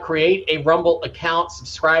Live, create a Rumble account,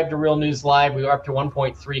 subscribe to Real News Live. We are up to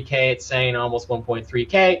 1.3K. It's saying almost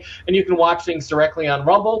 1.3K. And you can watch things directly on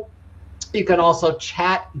Rumble. You can also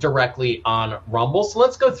chat directly on Rumble. So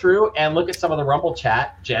let's go through and look at some of the Rumble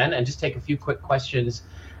chat, Jen, and just take a few quick questions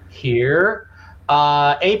here.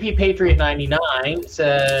 AP Patriot 99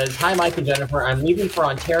 says, "Hi, Mike and Jennifer. I'm leaving for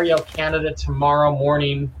Ontario, Canada tomorrow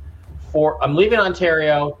morning. I'm leaving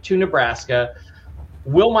Ontario to Nebraska.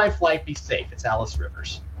 Will my flight be safe?" It's Alice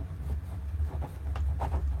Rivers.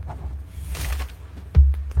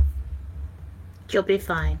 You'll be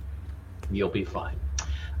fine. You'll be fine.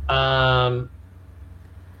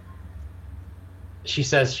 She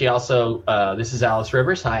says she also, this is Alice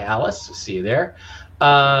Rivers. Hi, Alice. See you there.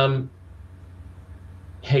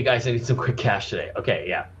 Hey, guys, I need some quick cash today. Okay,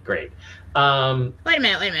 yeah, great. Wait a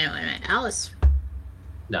minute. Alice.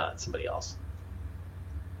 No, it's somebody else.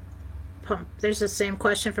 There's the same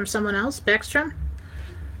question from someone else, Beckstrom?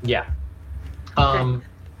 Yeah. Okay.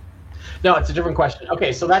 No, it's a different question.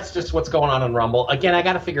 Okay, so that's just what's going on Rumble. Again, I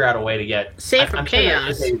got to figure out a way to get... Safe from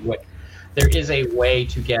chaos. There is a way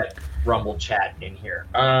to get Rumble chat in here.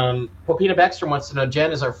 Popina Beckstrom wants to know,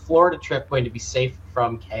 Jen, is our Florida trip going to be safe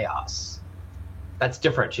from chaos? That's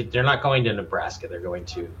different. They're not going to Nebraska. They're going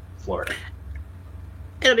to Florida.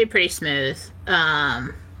 It'll be pretty smooth. Be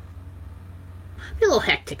a little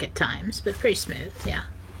hectic at times, but pretty smooth, yeah.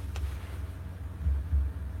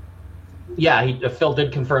 Yeah, Phil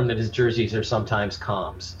did confirm that his jerseys are sometimes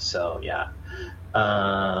comms. So, yeah.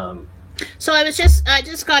 So I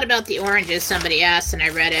just got about the oranges. Somebody asked, and I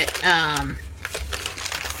read it.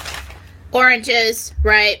 Oranges,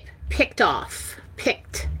 ripe, picked off,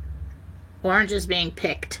 picked. Oranges being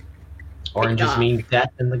picked. Oranges mean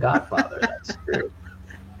death in The Godfather. That's true.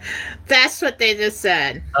 That's what they just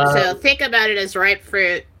said. So think about it as ripe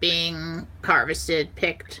fruit being harvested,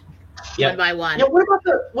 picked one by one. Yeah.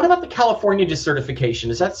 What about the California decertification?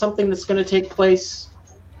 Is that something that's going to take place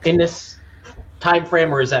in this time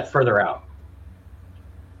frame, or is that further out?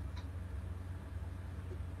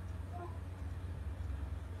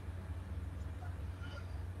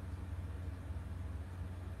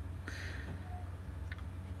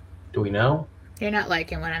 Do we know? You're not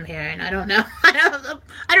liking what I'm hearing. I don't know. I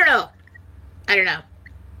don't know.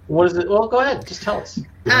 What is it? Well, go ahead. Just tell us.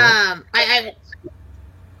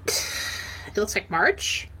 It looks like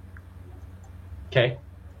March. Okay.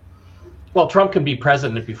 Well, Trump can be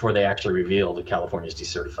president before they actually reveal that California's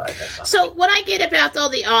decertified. So what I get about all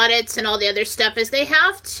the audits and all the other stuff is they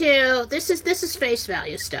have to. This is face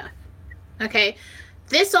value stuff. Okay.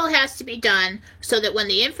 This all has to be done so that when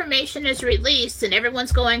the information is released and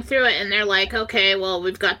everyone's going through it and they're like, okay, well,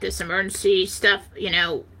 we've got this emergency stuff,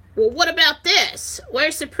 well, what about this?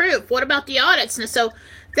 Where's the proof? What about the audits? And so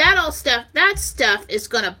that stuff is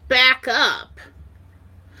going to back up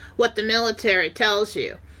what the military tells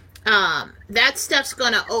you. That stuff's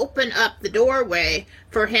going to open up the doorway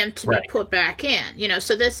for him to be put back in,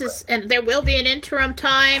 so this is, and there will be an interim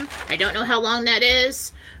time. I don't know how long that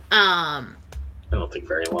is. I don't think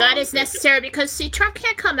very long. That is necessary because, see, Trump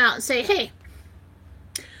can't come out and say, hey,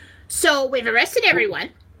 so we've arrested everyone,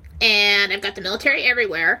 and I've got the military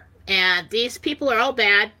everywhere, and these people are all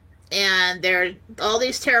bad, and there are all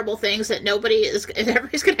these terrible things that everybody's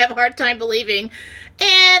going to have a hard time believing,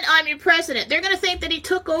 and I'm your president. They're going to think that he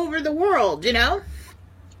took over the world,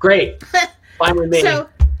 Great. Fine with me. So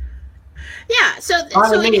it has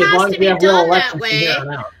to be done that way.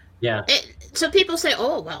 Yeah. So people say,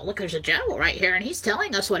 oh, well, look, there's a general right here, and he's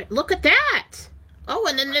telling us look at that. Oh,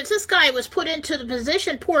 and then this guy was put into the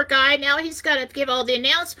position, poor guy, now he's got to give all the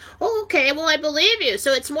announcements. Oh, okay, well, I believe you.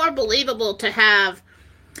 So it's more believable to have,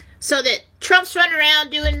 so that Trump's running around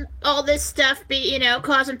doing all this stuff,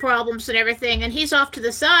 causing problems and everything, and he's off to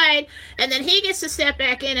the side, and then he gets to step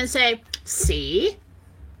back in and say, see,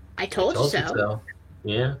 I told you so.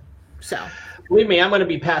 Yeah. So. Believe me, I'm going to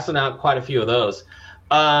be passing out quite a few of those.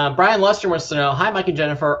 Brian Luster wants to know, hi, Mike and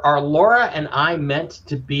Jennifer, are Laura and I meant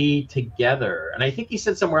to be together? And I think he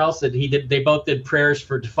said somewhere else that they both did prayers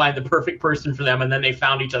to find the perfect person for them, and then they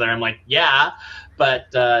found each other. I'm like, yeah.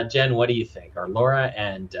 But Jen, what do you think? Are Laura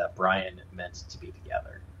and Brian meant to be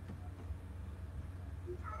together?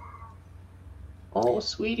 Oh,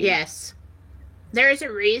 sweetie. Yes. There is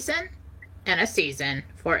a reason and a season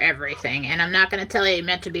for everything. And I'm not going to tell you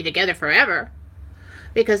meant to be together forever,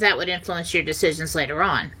 because that would influence your decisions later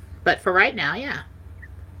on. But for right now, yeah.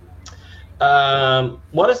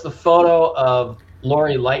 What is the photo of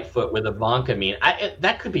Lori Lightfoot with Ivanka mean?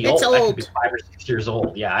 That could be old. That could be 5 or 6 years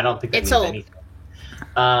old. Yeah, I don't think that means anything.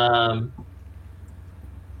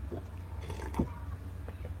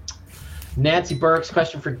 Nancy Burks,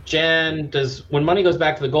 question for Jen. When money goes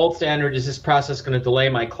back to the gold standard, is this process going to delay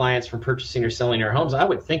my clients from purchasing or selling their homes? I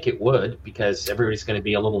would think it would, because everybody's going to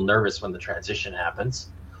be a little nervous when the transition happens.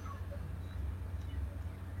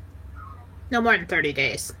 No more than 30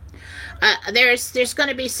 days. There's going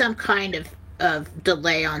to be some kind of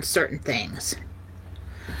delay on certain things.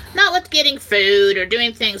 Not with getting food or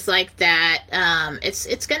doing things like that.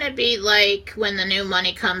 It's going to be like when the new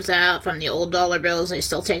money comes out from the old dollar bills. They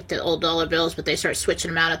still take the old dollar bills, but they start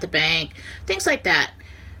switching them out at the bank. Things like that.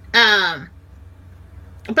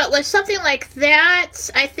 But with something like that,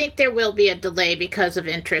 I think there will be a delay because of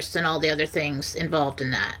interest and all the other things involved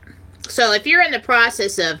in that. So if you're in the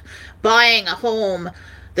process of buying a home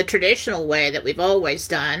the traditional way that we've always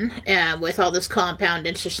done, with all this compound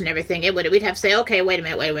interest and everything, we'd have to say, okay, wait a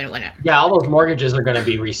minute. Yeah, all those mortgages are going to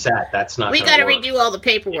be reset. That's not. We got to redo all the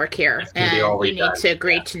paperwork here, and we need to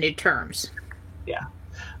agree to new terms. Yeah.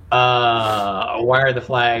 Why are the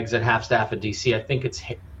flags at half staff at DC? I think it's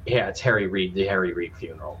Harry Reid, the Harry Reid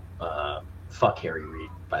funeral. Fuck Harry Reid,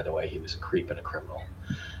 by the way. He was a creep and a criminal.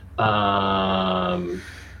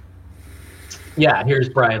 Yeah, here's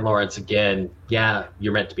Brian Lawrence again. Yeah,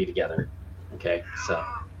 you're meant to be together. Okay, so.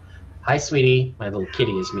 Hi, sweetie. My little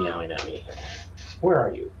kitty is meowing at me. Where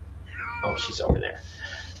are you? Oh, she's over there.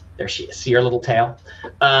 There she is. See her little tail?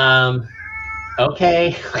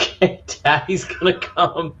 Okay, Daddy's going to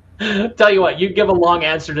come. Tell you what, you give a long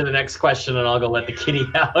answer to the next question, and I'll go let the kitty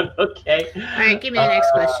out, okay? All right, give me the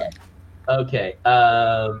next question. Okay.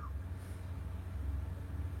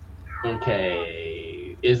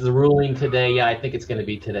 Okay. Is the ruling today? Yeah, I think it's going to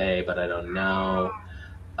be today, but I don't know.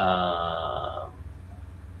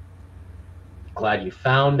 Glad you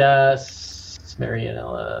found us,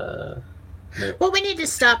 Marianella. What we need to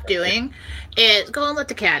stop doing is go and let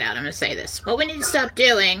the cat out. I'm going to say this. What we need to stop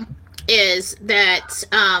doing is that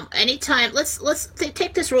anytime let's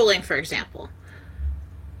take this ruling for example.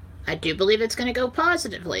 I do believe it's going to go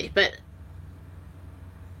positively, but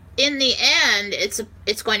in the end,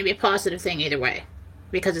 it's going to be a positive thing either way,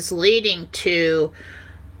 because it's leading to,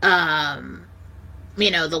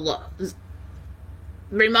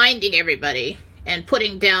 reminding everybody and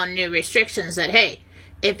putting down new restrictions that, hey,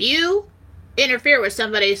 if you interfere with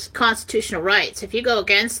somebody's constitutional rights, if you go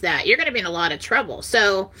against that, you're going to be in a lot of trouble.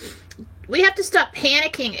 So we have to stop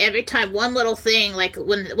panicking every time one little thing, like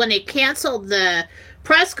when they canceled the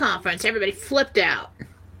press conference, everybody flipped out.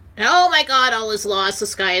 And, oh my God, all is lost, the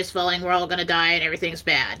sky is falling, we're all going to die, and everything's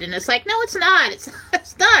bad. And it's like, no, it's not.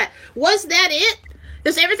 It's not. Was that it?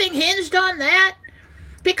 Is everything hinged on that?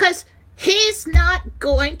 Because he's not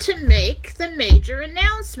going to make the major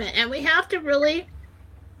announcement. And we have to really,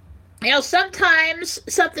 sometimes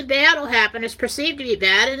something bad will happen, it's perceived to be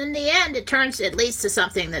bad, and in the end, it leads to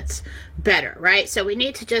something that's better, right? So we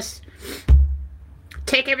need to just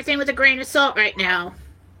take everything with a grain of salt right now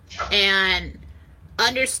and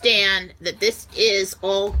understand that this is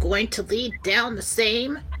all going to lead down the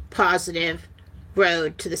same positive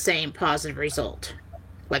road to the same positive result,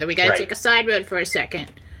 whether we got to take a side road for a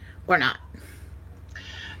second or not.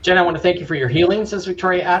 Jen, I want to thank you for your healing, says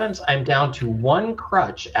Victoria Adams. I'm down to one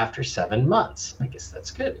crutch after 7 months. I guess that's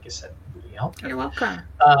good. I guess that really helped. You're welcome.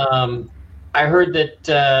 I heard that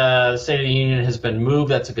the State of the Union has been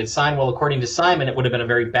moved. That's a good sign. Well, according to Simon, it would have been a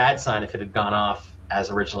very bad sign if it had gone off as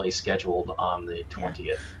originally scheduled on the 20th.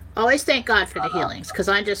 Yeah. Always thank God for the healings, because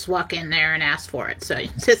I just walk in there and ask for it. So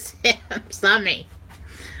it's not me.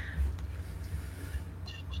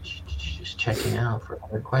 Just checking out for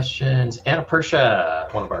other questions. Anna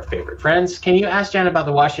Persha, one of our favorite friends. Can you ask Jan about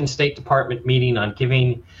the Washington State Department meeting on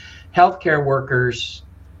giving healthcare workers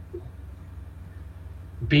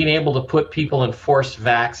being able to put people in forced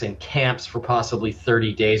vax in camps for possibly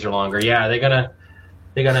 30 days or longer? Yeah, they're gonna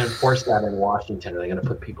enforce that in Washington. Are they gonna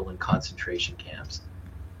put people in concentration camps?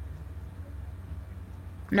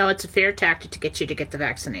 No, it's a fear tactic to get you to get the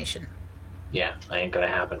vaccination. Yeah, that ain't gonna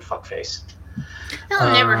happen, fuckface.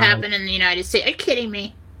 That'll never happen in the United States. Are you kidding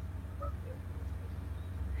me?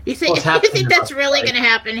 You think that's really going to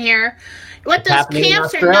happen here? What those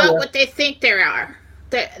camps are not what they think they are.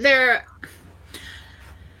 They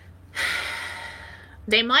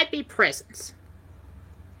might be prisons.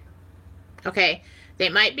 Okay? They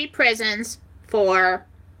might be prisons for...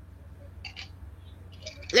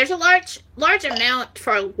 There's a large amount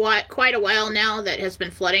for quite a while now that has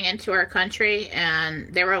been flooding into our country, and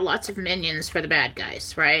there are lots of minions for the bad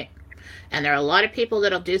guys, right? And there are a lot of people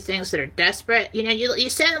that'll do things that are desperate. You know, you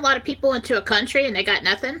send a lot of people into a country and they got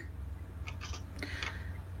nothing.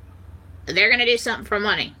 They're going to do something for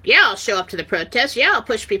money. Yeah, I'll show up to the protest. Yeah, I'll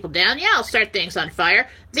push people down. Yeah, I'll start things on fire.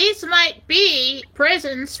 These might be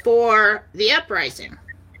prisons for the uprising.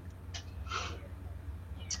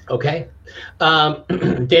 Okay.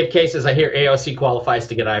 Dave K says, I hear AOC qualifies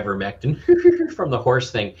to get ivermectin from the horse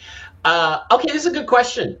thing. Okay, this is a good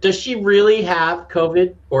question. Does she really have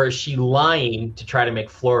COVID, or is she lying to try to make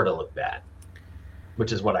Florida look bad?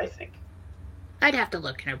 Which is what I think. I'd have to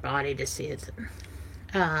look in her body to see it.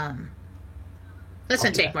 That's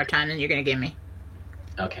going to take more time than you're going to give me.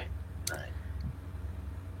 Okay. All right.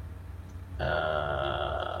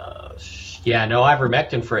 Yeah, no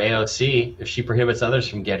ivermectin for AOC if she prohibits others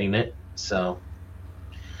from getting it. So.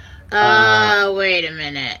 Wait a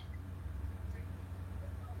minute.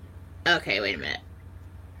 Okay, wait a minute.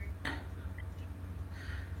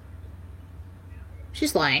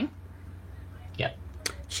 She's lying. Yeah.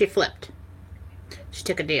 She flipped. She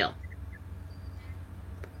took a deal.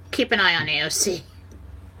 Keep an eye on AOC.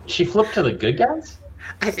 She flipped to the good guys?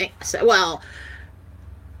 I think so. Well,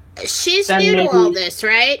 she's new to all this,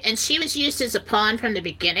 right? And she was used as a pawn from the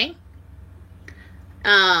beginning.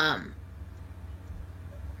 But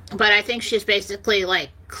I think she's basically like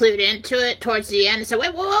clued into it towards the end and said,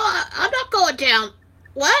 wait, well, I'm not going down.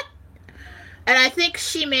 What? And I think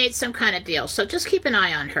she made some kind of deal. So just keep an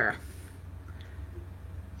eye on her.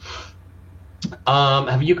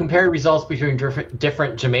 Have you compared results between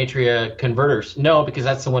different gematria converters? No, because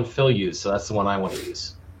that's the one Phil used, so that's the one I want to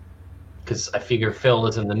use. Because I figure Phil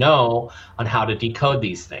is in the know on how to decode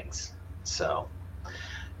these things. So,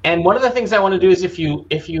 and one of the things I want to do is if you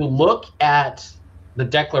look at the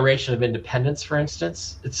Declaration of Independence, for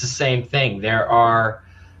instance, it's the same thing. There are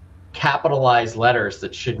capitalized letters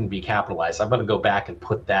that shouldn't be capitalized. I'm going to go back and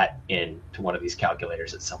put that into one of these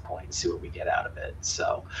calculators at some point and see what we get out of it.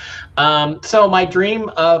 So, so my dream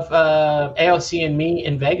of AOC and me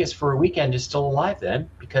in Vegas for a weekend is still alive then,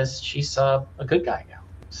 because she's a good guy now.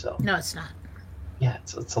 So No, it's not. yeah,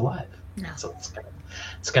 it's alive. No. So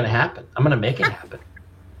it's gonna happen. I'm gonna make it happen.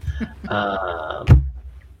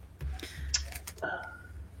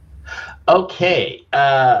 Okay.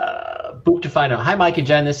 Boop to find out. Hi, Mike and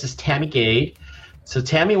Jen. This is Tammy Gade. So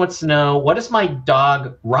Tammy wants to know, what is my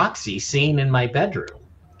dog Roxy seeing in my bedroom?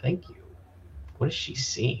 Thank you. What is she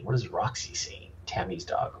seeing? What is Roxy seeing? Tammy's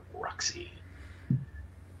dog Roxy.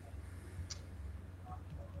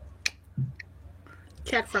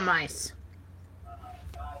 Check for mice.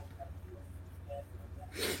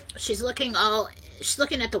 She's looking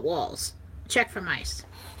at the walls. Check for mice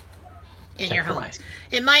in Check your for home. mice.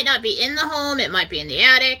 It might not be in the home. It might be in the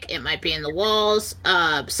attic. It might be in the walls.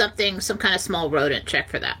 Some kind of small rodent. Check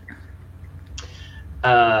for that.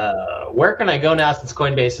 Where can I go now since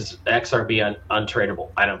Coinbase is XRB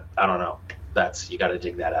untradeable? I don't know. You got to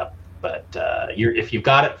dig that up. But if you've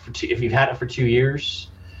got it if you've had it for 2 years,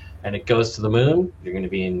 and it goes to the moon, you're going to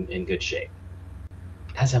be in good shape.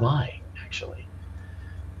 As am I, actually.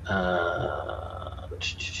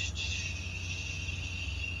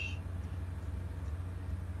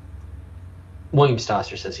 William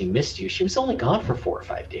Stosser says he missed you. She was only gone for 4 or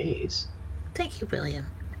 5 days. Thank you, William.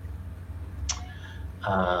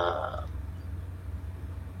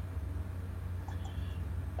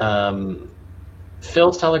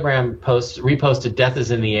 Phil's Telegram reposted "Death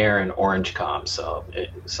is in the air" and Orange.com, so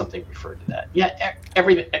something referred to that. Yeah,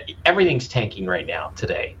 everything's tanking right now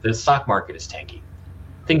today. The stock market is tanking.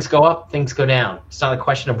 Things go up, things go down. It's not a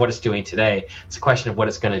question of what it's doing today. It's a question of what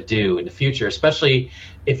it's going to do in the future, especially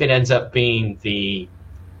if it ends up being the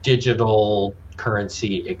digital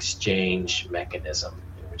currency exchange mechanism,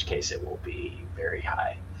 in which case it will be very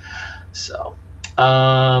high. So,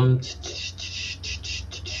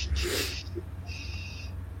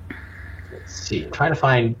 let's see. I'm trying to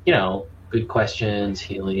find, good questions,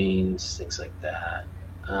 healings, things like that.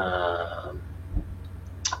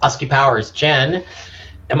 Husky Powers, Jen,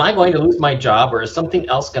 am I going to lose my job, or is something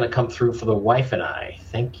else going to come through for the wife and I?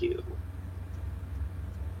 Thank you.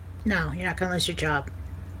 No, you're not going to lose your job.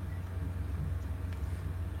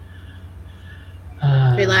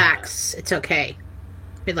 Relax. It's okay.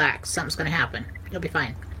 Relax. Something's going to happen. You'll be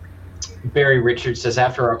fine. Barry Richards says,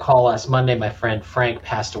 after our call last Monday, my friend Frank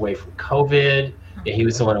passed away from COVID. Yeah, he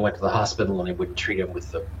was the one who went to the hospital and they wouldn't treat him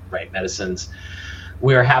with the right medicines.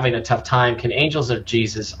 We are having a tough time. Can Angels of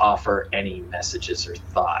Jesus offer any messages or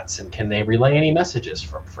thoughts? And can they relay any messages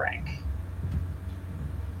from Frank?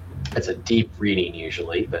 It's a deep reading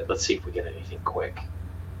usually, but let's see if we get anything quick.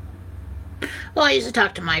 Well, I usually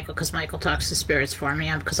talk to Michael because Michael talks to spirits for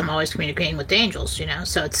me because I'm always communicating with the angels,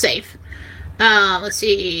 so it's safe. Let's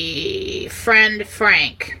see. Friend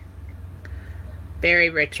Frank. Barry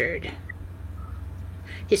Richard.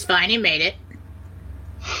 He's fine. He made it.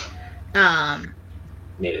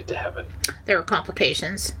 Made it to heaven. There were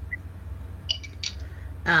complications.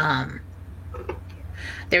 There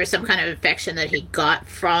was some kind of infection that he got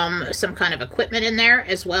from some kind of equipment in there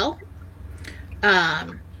as well.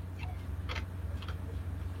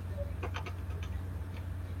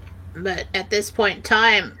 But at this point in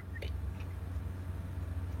time,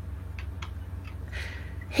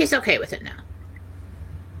 he's okay with it now.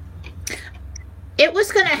 It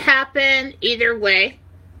was going to happen either way.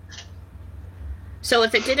 So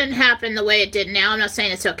if it didn't happen the way it did now, I'm not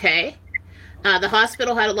saying it's okay. The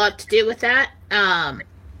hospital had a lot to do with that.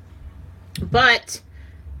 But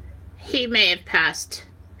he may have passed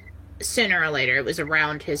sooner or later. It was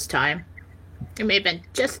around his time. It may have been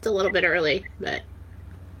just a little bit early, but...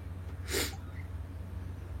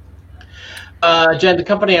 Jen, the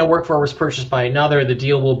company I work for was purchased by another. The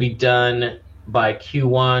deal will be done by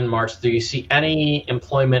Q1, March. Do you see any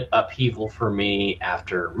employment upheaval for me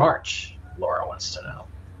after March? Laura wants to know.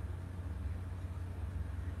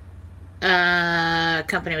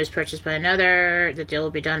 Company was purchased by another. The deal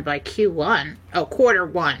will be done by Q1. Oh, quarter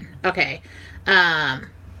one. Okay. No.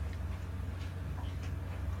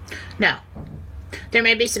 There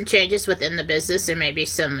may be some changes within the business. There may be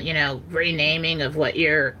some, renaming of what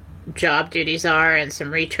your job duties are and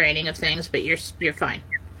some retraining of things, but you're fine.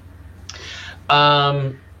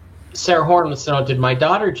 Sarah Horn wants to know, did my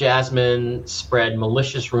daughter Jasmine spread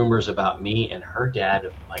malicious rumors about me and her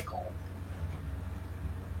dad, Michael?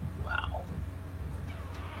 Wow.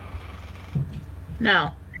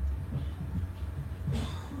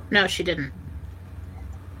 No, she didn't.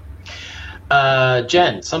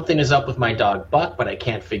 Jen, something is up with my dog Buck, but I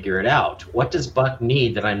can't figure it out. What does Buck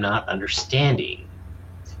need that I'm not understanding?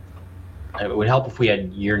 It would help if we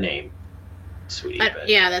had your name, sweetie. But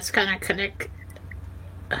Yeah, that's kind of connect.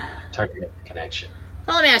 it's hard to get the connection.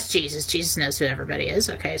 Well, let me ask Jesus. Jesus knows who everybody is.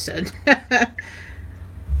 Okay, so.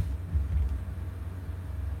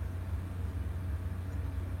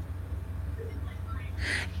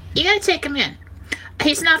 You gotta take him in.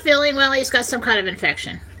 He's not feeling well. He's got some kind of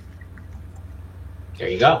infection. There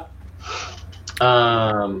you go.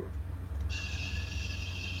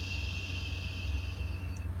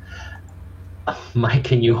 Mike,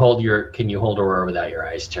 can you hold Aurora without your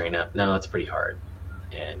eyes tearing up? No, it's pretty hard.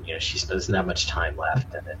 And she doesn't have much time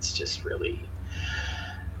left, and it's just really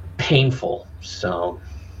painful. So,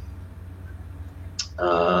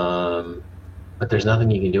 but there's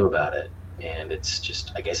nothing you can do about it, and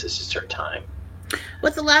I guess it's just her time.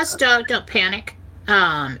 With the last dog, don't panic.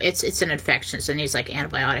 It's an infection, so it needs like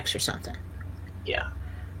antibiotics or something. Yeah.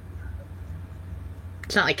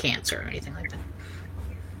 It's not like cancer or anything like that.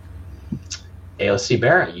 AOC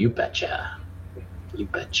Barra, you betcha. You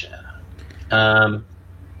betcha.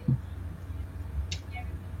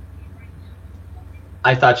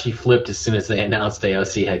 I thought she flipped as soon as they announced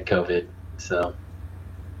AOC had COVID. So.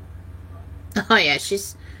 Oh yeah,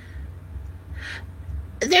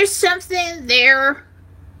 there's something there.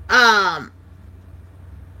 I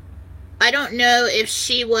don't know if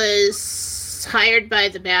she was hired by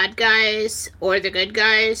the bad guys or the good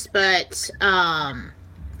guys, but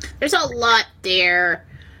there's a lot there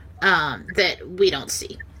that we don't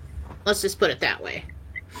see. Let's just put it that way.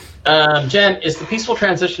 Jen, is the peaceful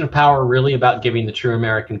transition of power really about giving the true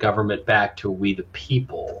American government back to we the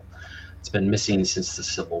people? It's been missing since the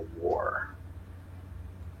Civil War.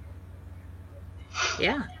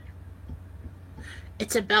 Yeah.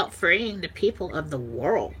 It's about freeing the people of the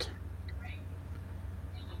world.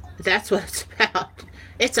 That's what it's about.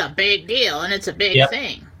 It's a big deal, and it's a big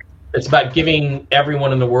thing. It's about giving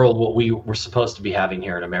everyone in the world what we were supposed to be having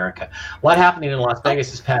here in America. A lot happening in Las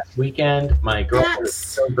Vegas this past weekend. My girlfriend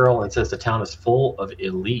is a girl and says the town is full of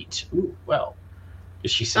elite. Ooh, well,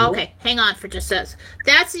 is she single? Okay, hang on for just a second.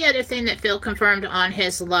 That's the other thing that Phil confirmed on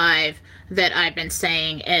his live that I've been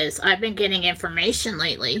saying is I've been getting information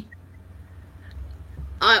lately.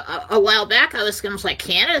 A while back, I was like,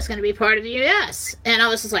 Canada's going to be part of the U.S. And I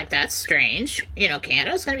was just like, that's strange.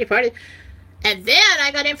 Canada's going to be part of... And then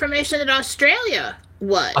I got information that Australia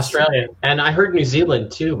was. Australia. And I heard New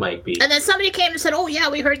Zealand, too, might be. And then somebody came and said, oh,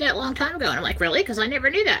 yeah, we heard that a long time ago. And I'm like, really? Because I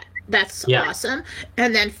never knew that. That's awesome.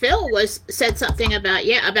 And then Phil said something about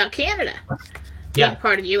Canada being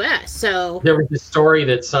part of the U.S. So there was this story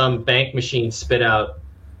that some bank machine spit out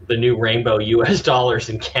the new rainbow U.S. dollars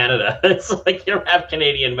in Canada. It's like you don't have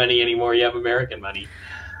Canadian money anymore. You have American money.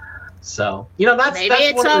 So, that's... Maybe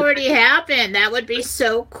it's already happened. That would be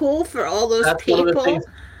so cool for all those people. One of the things,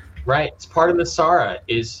 right. It's part of the SARA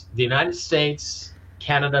is the United States,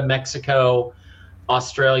 Canada, Mexico,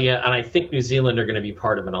 Australia, and I think New Zealand are going to be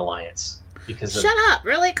part of an alliance. Shut up,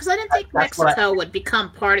 really? Because I didn't think Mexico would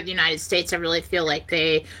become part of the United States. I really feel like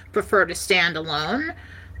they prefer to stand alone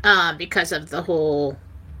because of the whole...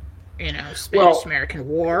 Spanish-American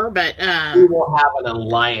War, but we will have an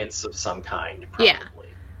alliance of some kind, probably. Yeah.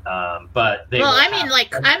 But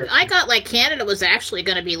I got like Canada was actually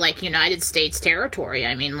going to be like United States territory.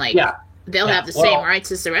 I mean, they'll have the same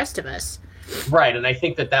rights as the rest of us. Right, and I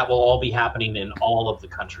think that will all be happening in all of the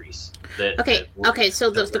countries. Okay. So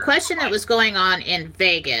the question that was going on in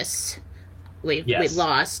Vegas, we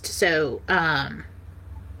lost. So.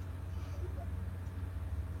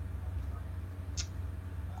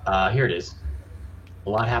 Here it is. A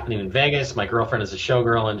lot happening in Vegas. My girlfriend is a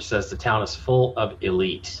showgirl and says the town is full of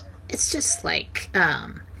elite. It's just like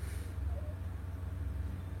one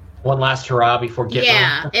last hurrah before getting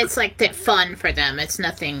on. It's like that fun for them. It's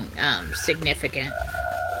nothing significant.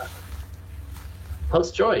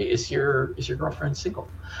 Post Joy, is your girlfriend single?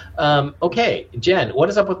 Okay, Jen, what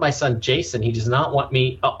is up with my son Jason? He does not want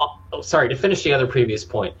me. Sorry, to finish the other previous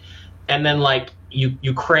point. And then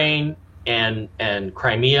Ukraine and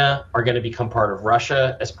Crimea are going to become part of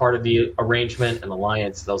Russia as part of the arrangement and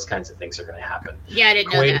alliance. Those kinds of things are going to happen. Yeah, I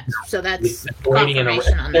didn't know that. So that's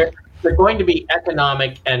confirmation on that. They're going to be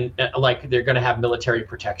economic and they're going to have military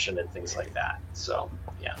protection and things like that. So,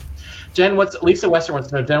 yeah. Jen, Lisa Western wants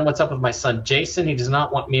to know, Jen, what's up with my son Jason? He does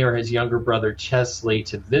not want me or his younger brother Chesley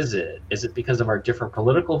to visit. Is it because of our different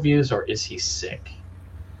political views or is he sick?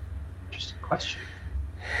 Interesting question.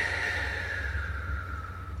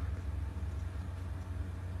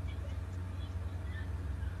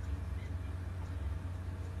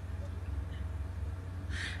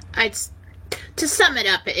 to sum it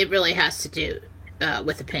up, it really has to do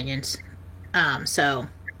with opinions. So,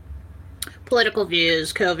 political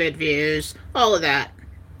views, COVID views, all of that.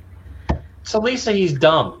 So, Lisa, he's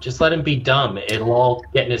dumb. Just let him be dumb. It'll all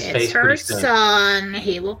get in his face It's her pretty soon. son.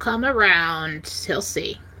 He will come around. He'll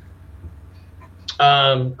see.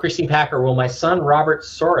 Christine Packer, will my son Robert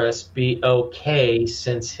Soros be okay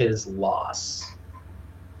since his loss?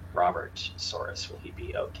 Robert Soros, will he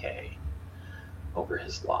be okay over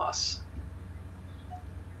his loss?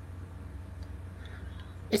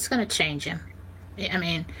 It's going to change him. I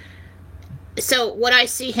mean, so what I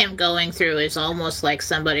see him going through is almost like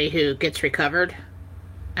somebody who gets recovered.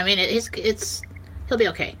 I mean, he'll be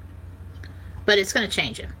okay, but it's going to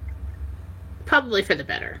change him, probably for the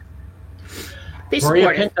better. Be Maria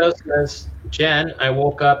supportive. Pinto says, Jen, I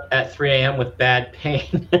woke up at 3 a.m. with bad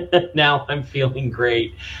pain. Now I'm feeling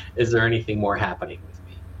great. Is there anything more happening with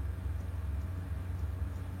me?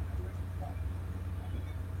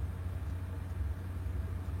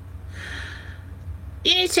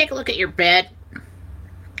 You need to take a look at your bed,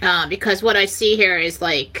 because what I see here is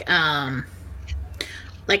like a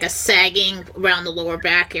sagging around the lower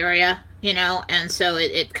back area, and so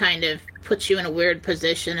it kind of puts you in a weird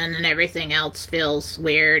position, and then everything else feels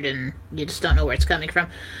weird, and you just don't know where it's coming from.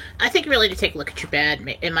 I think really to take a look at your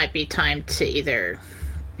bed. It might be time to either,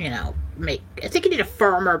 I think you need a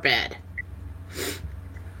firmer bed.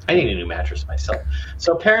 I need a new mattress myself.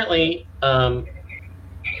 So apparently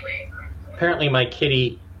my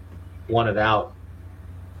kitty wanted out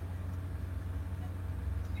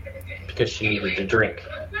because she needed to drink.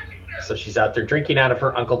 So she's out there drinking out of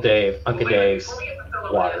her Uncle Dave's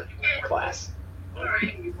water glass.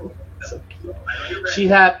 So cute. She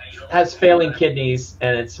has failing kidneys,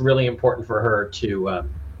 and it's really important for her to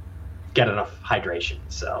get enough hydration.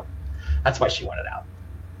 So that's why she wanted out.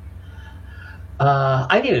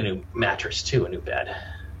 I need a new mattress too, a new bed.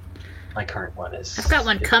 My current one is. I've got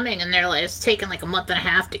one coming, and it's taken like a month and a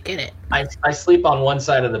half to get it. I sleep on one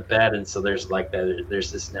side of the bed, and so there's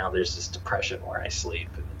this depression where I sleep,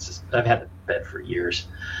 and it's just, I've had the bed for years.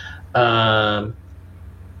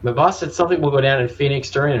 My boss said something will go down in Phoenix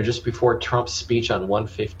during or just before Trump's speech on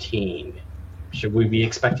 115. Should we be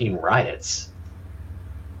expecting riots?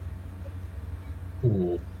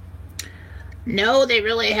 No, they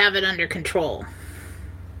really have it under control.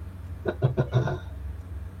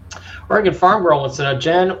 Oregon Farm Girl wants to know,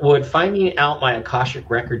 Jen, would finding out my Akashic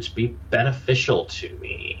records be beneficial to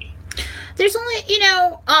me? There's only,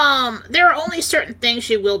 there are only certain things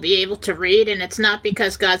you will be able to read, and it's not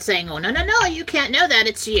because God's saying, oh, no, you can't know that,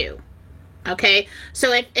 it's you. Okay?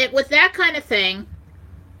 So with that kind of thing,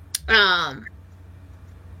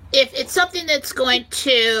 if it's something that's going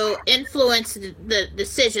to influence the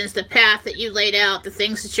decisions, the path that you laid out, the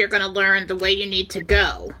things that you're going to learn, the way you need to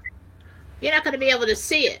go, you're not going to be able to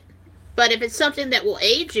see it. But if it's something that will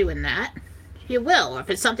aid you in that, you will. Or if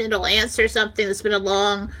it's something that will answer something that's been a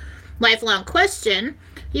lifelong question,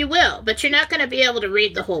 you will. But you're not going to be able to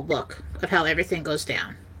read the whole book of how everything goes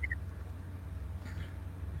down.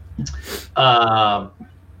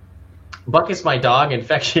 Buck is my dog.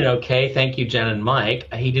 Infection okay. Thank you, Jen and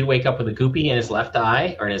Mike. He did wake up with a goopy in his left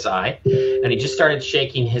eye, or in his eye, and he just started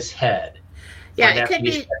shaking his head. Yeah, it could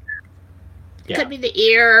be. It could be the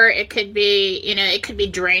ear. It could be, it could be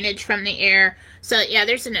drainage from the ear. So yeah,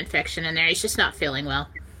 there's an infection in there. He's just not feeling well.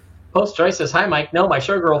 Post Joyce says, hi, Mike. No, my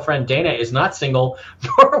show girlfriend Dana is not single,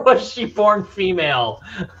 nor was she born female.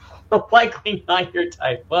 Likely not your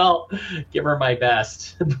type. Well, give her my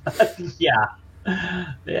best. But yeah,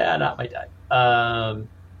 not my type.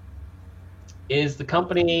 Is the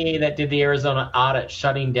company that did the Arizona audit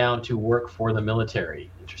shutting down to work for the military?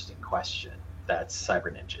 Interesting question. That's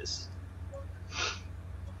Cyber Ninjas.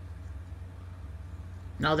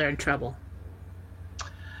 No, they're in trouble.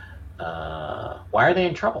 Why are they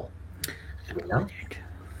in trouble? Do we know?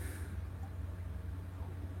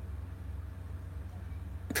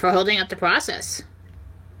 For holding up the process.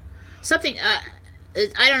 Something, I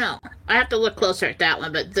don't know. I have to look closer at that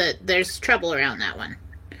one, but there's trouble around that one.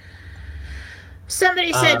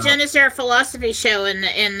 Somebody said, Jen, is there a philosophy show in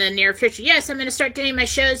the near future? Yes, I'm going to start doing my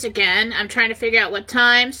shows again. I'm trying to figure out what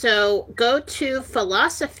time. So go to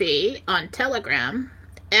Philosophy on Telegram,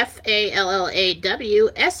 FALLAWSOPHY,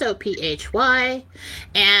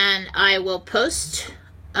 and I will post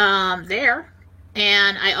there.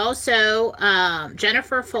 And I also,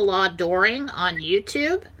 Jennifer Falah Doring on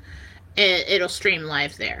YouTube. It'll stream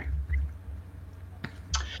live there.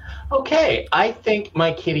 Okay, I think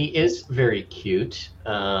my kitty is very cute.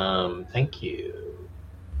 Thank you.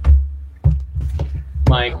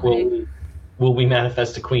 Mike, will will we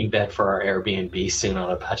manifest a queen bed for our Airbnb soon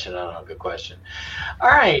on a budget? I don't know. Good question. All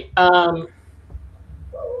right.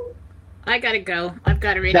 I gotta go. I've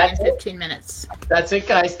got to read it in 15 minutes. That's it,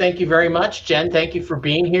 guys. Thank you very much. Jen, thank you for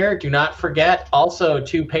being here. Do not forget also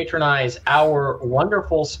to patronize our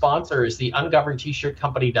wonderful sponsors, the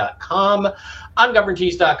ungovernedtshirtcompany.com,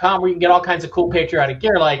 ungovernedtees.com, where you can get all kinds of cool patriotic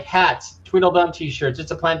gear like hats, Tweedledum t-shirts,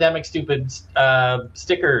 It's a Pandemic Stupid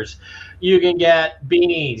stickers. You can get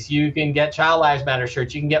beanies. You can get Child Lives Matter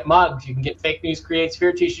shirts. You can get mugs. You can get Fake News Creates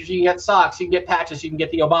Fear t-shirts. You can get socks. You can get patches. You can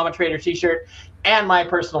get the Obama Trader t-shirt. And my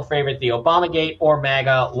personal favorite, the Obamagate or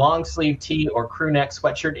MAGA long sleeve tee or crew neck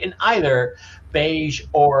sweatshirt in either beige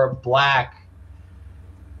or black.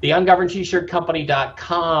 The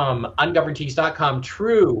ungovernedtshirtcompany.com, ungovernedtees.com,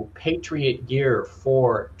 true patriot gear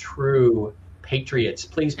for true patriots.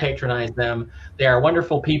 Please patronize them. They are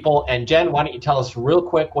wonderful people. And Jen, why don't you tell us real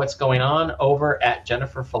quick what's going on over at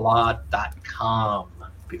jenniferfalad.com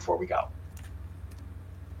before we go?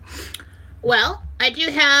 Well, I do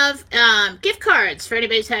have gift cards for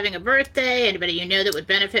anybody who's having a birthday, anybody you know that would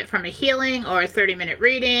benefit from a healing or a 30-minute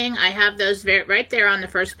reading. I have those right there on the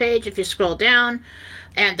first page if you scroll down,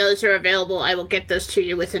 and those are available. I will get those to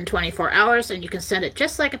you within 24 hours, and you can send it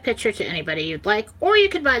just like a picture to anybody you'd like, or you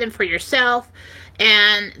can buy them for yourself.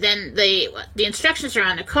 And then the instructions are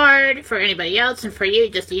on the card for anybody else, and for you,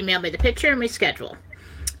 just email me the picture and we schedule.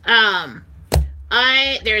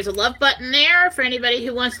 There's a love button there for anybody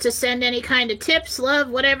who wants to send any kind of tips, love,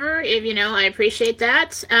 whatever. If I appreciate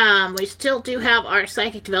that. We still do have our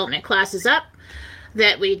psychic development classes up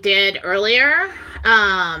that we did earlier,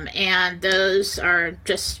 and those are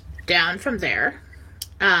just down from there.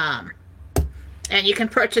 And you can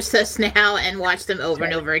purchase this now and watch them over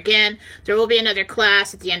and over again. There will be another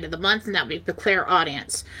class at the end of the month, and that will be the Claire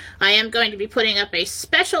audience. I am going to be putting up a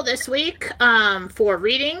special this week for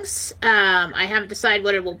readings. I haven't decided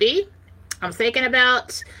what it will be. I'm thinking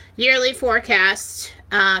about yearly forecasts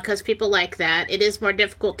because people like that. It is more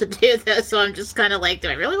difficult to do this, so I'm just kind of like, do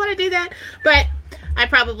I really want to do that? But I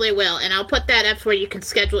probably will, and I'll put that up where you can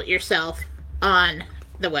schedule it yourself on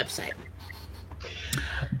the website.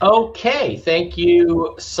 Okay, thank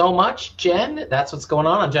you so much, Jen. That's what's going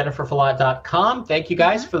on jenniferfalad.com. Thank you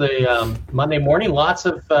guys for the Monday morning. Lots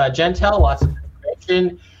of Gentel, lots of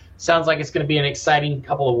information. Sounds like it's going to be an exciting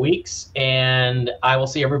couple of weeks, and I will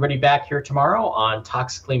see everybody back here tomorrow on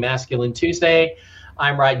Toxically Masculine Tuesday.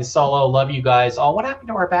 I'm riding solo. Love you guys all. What happened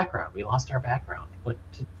to our background? We lost our background.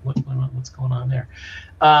 What's going on there?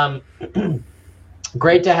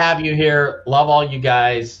 Great to have you here. Love all you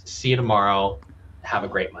guys. See you tomorrow. Have a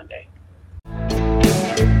great Monday.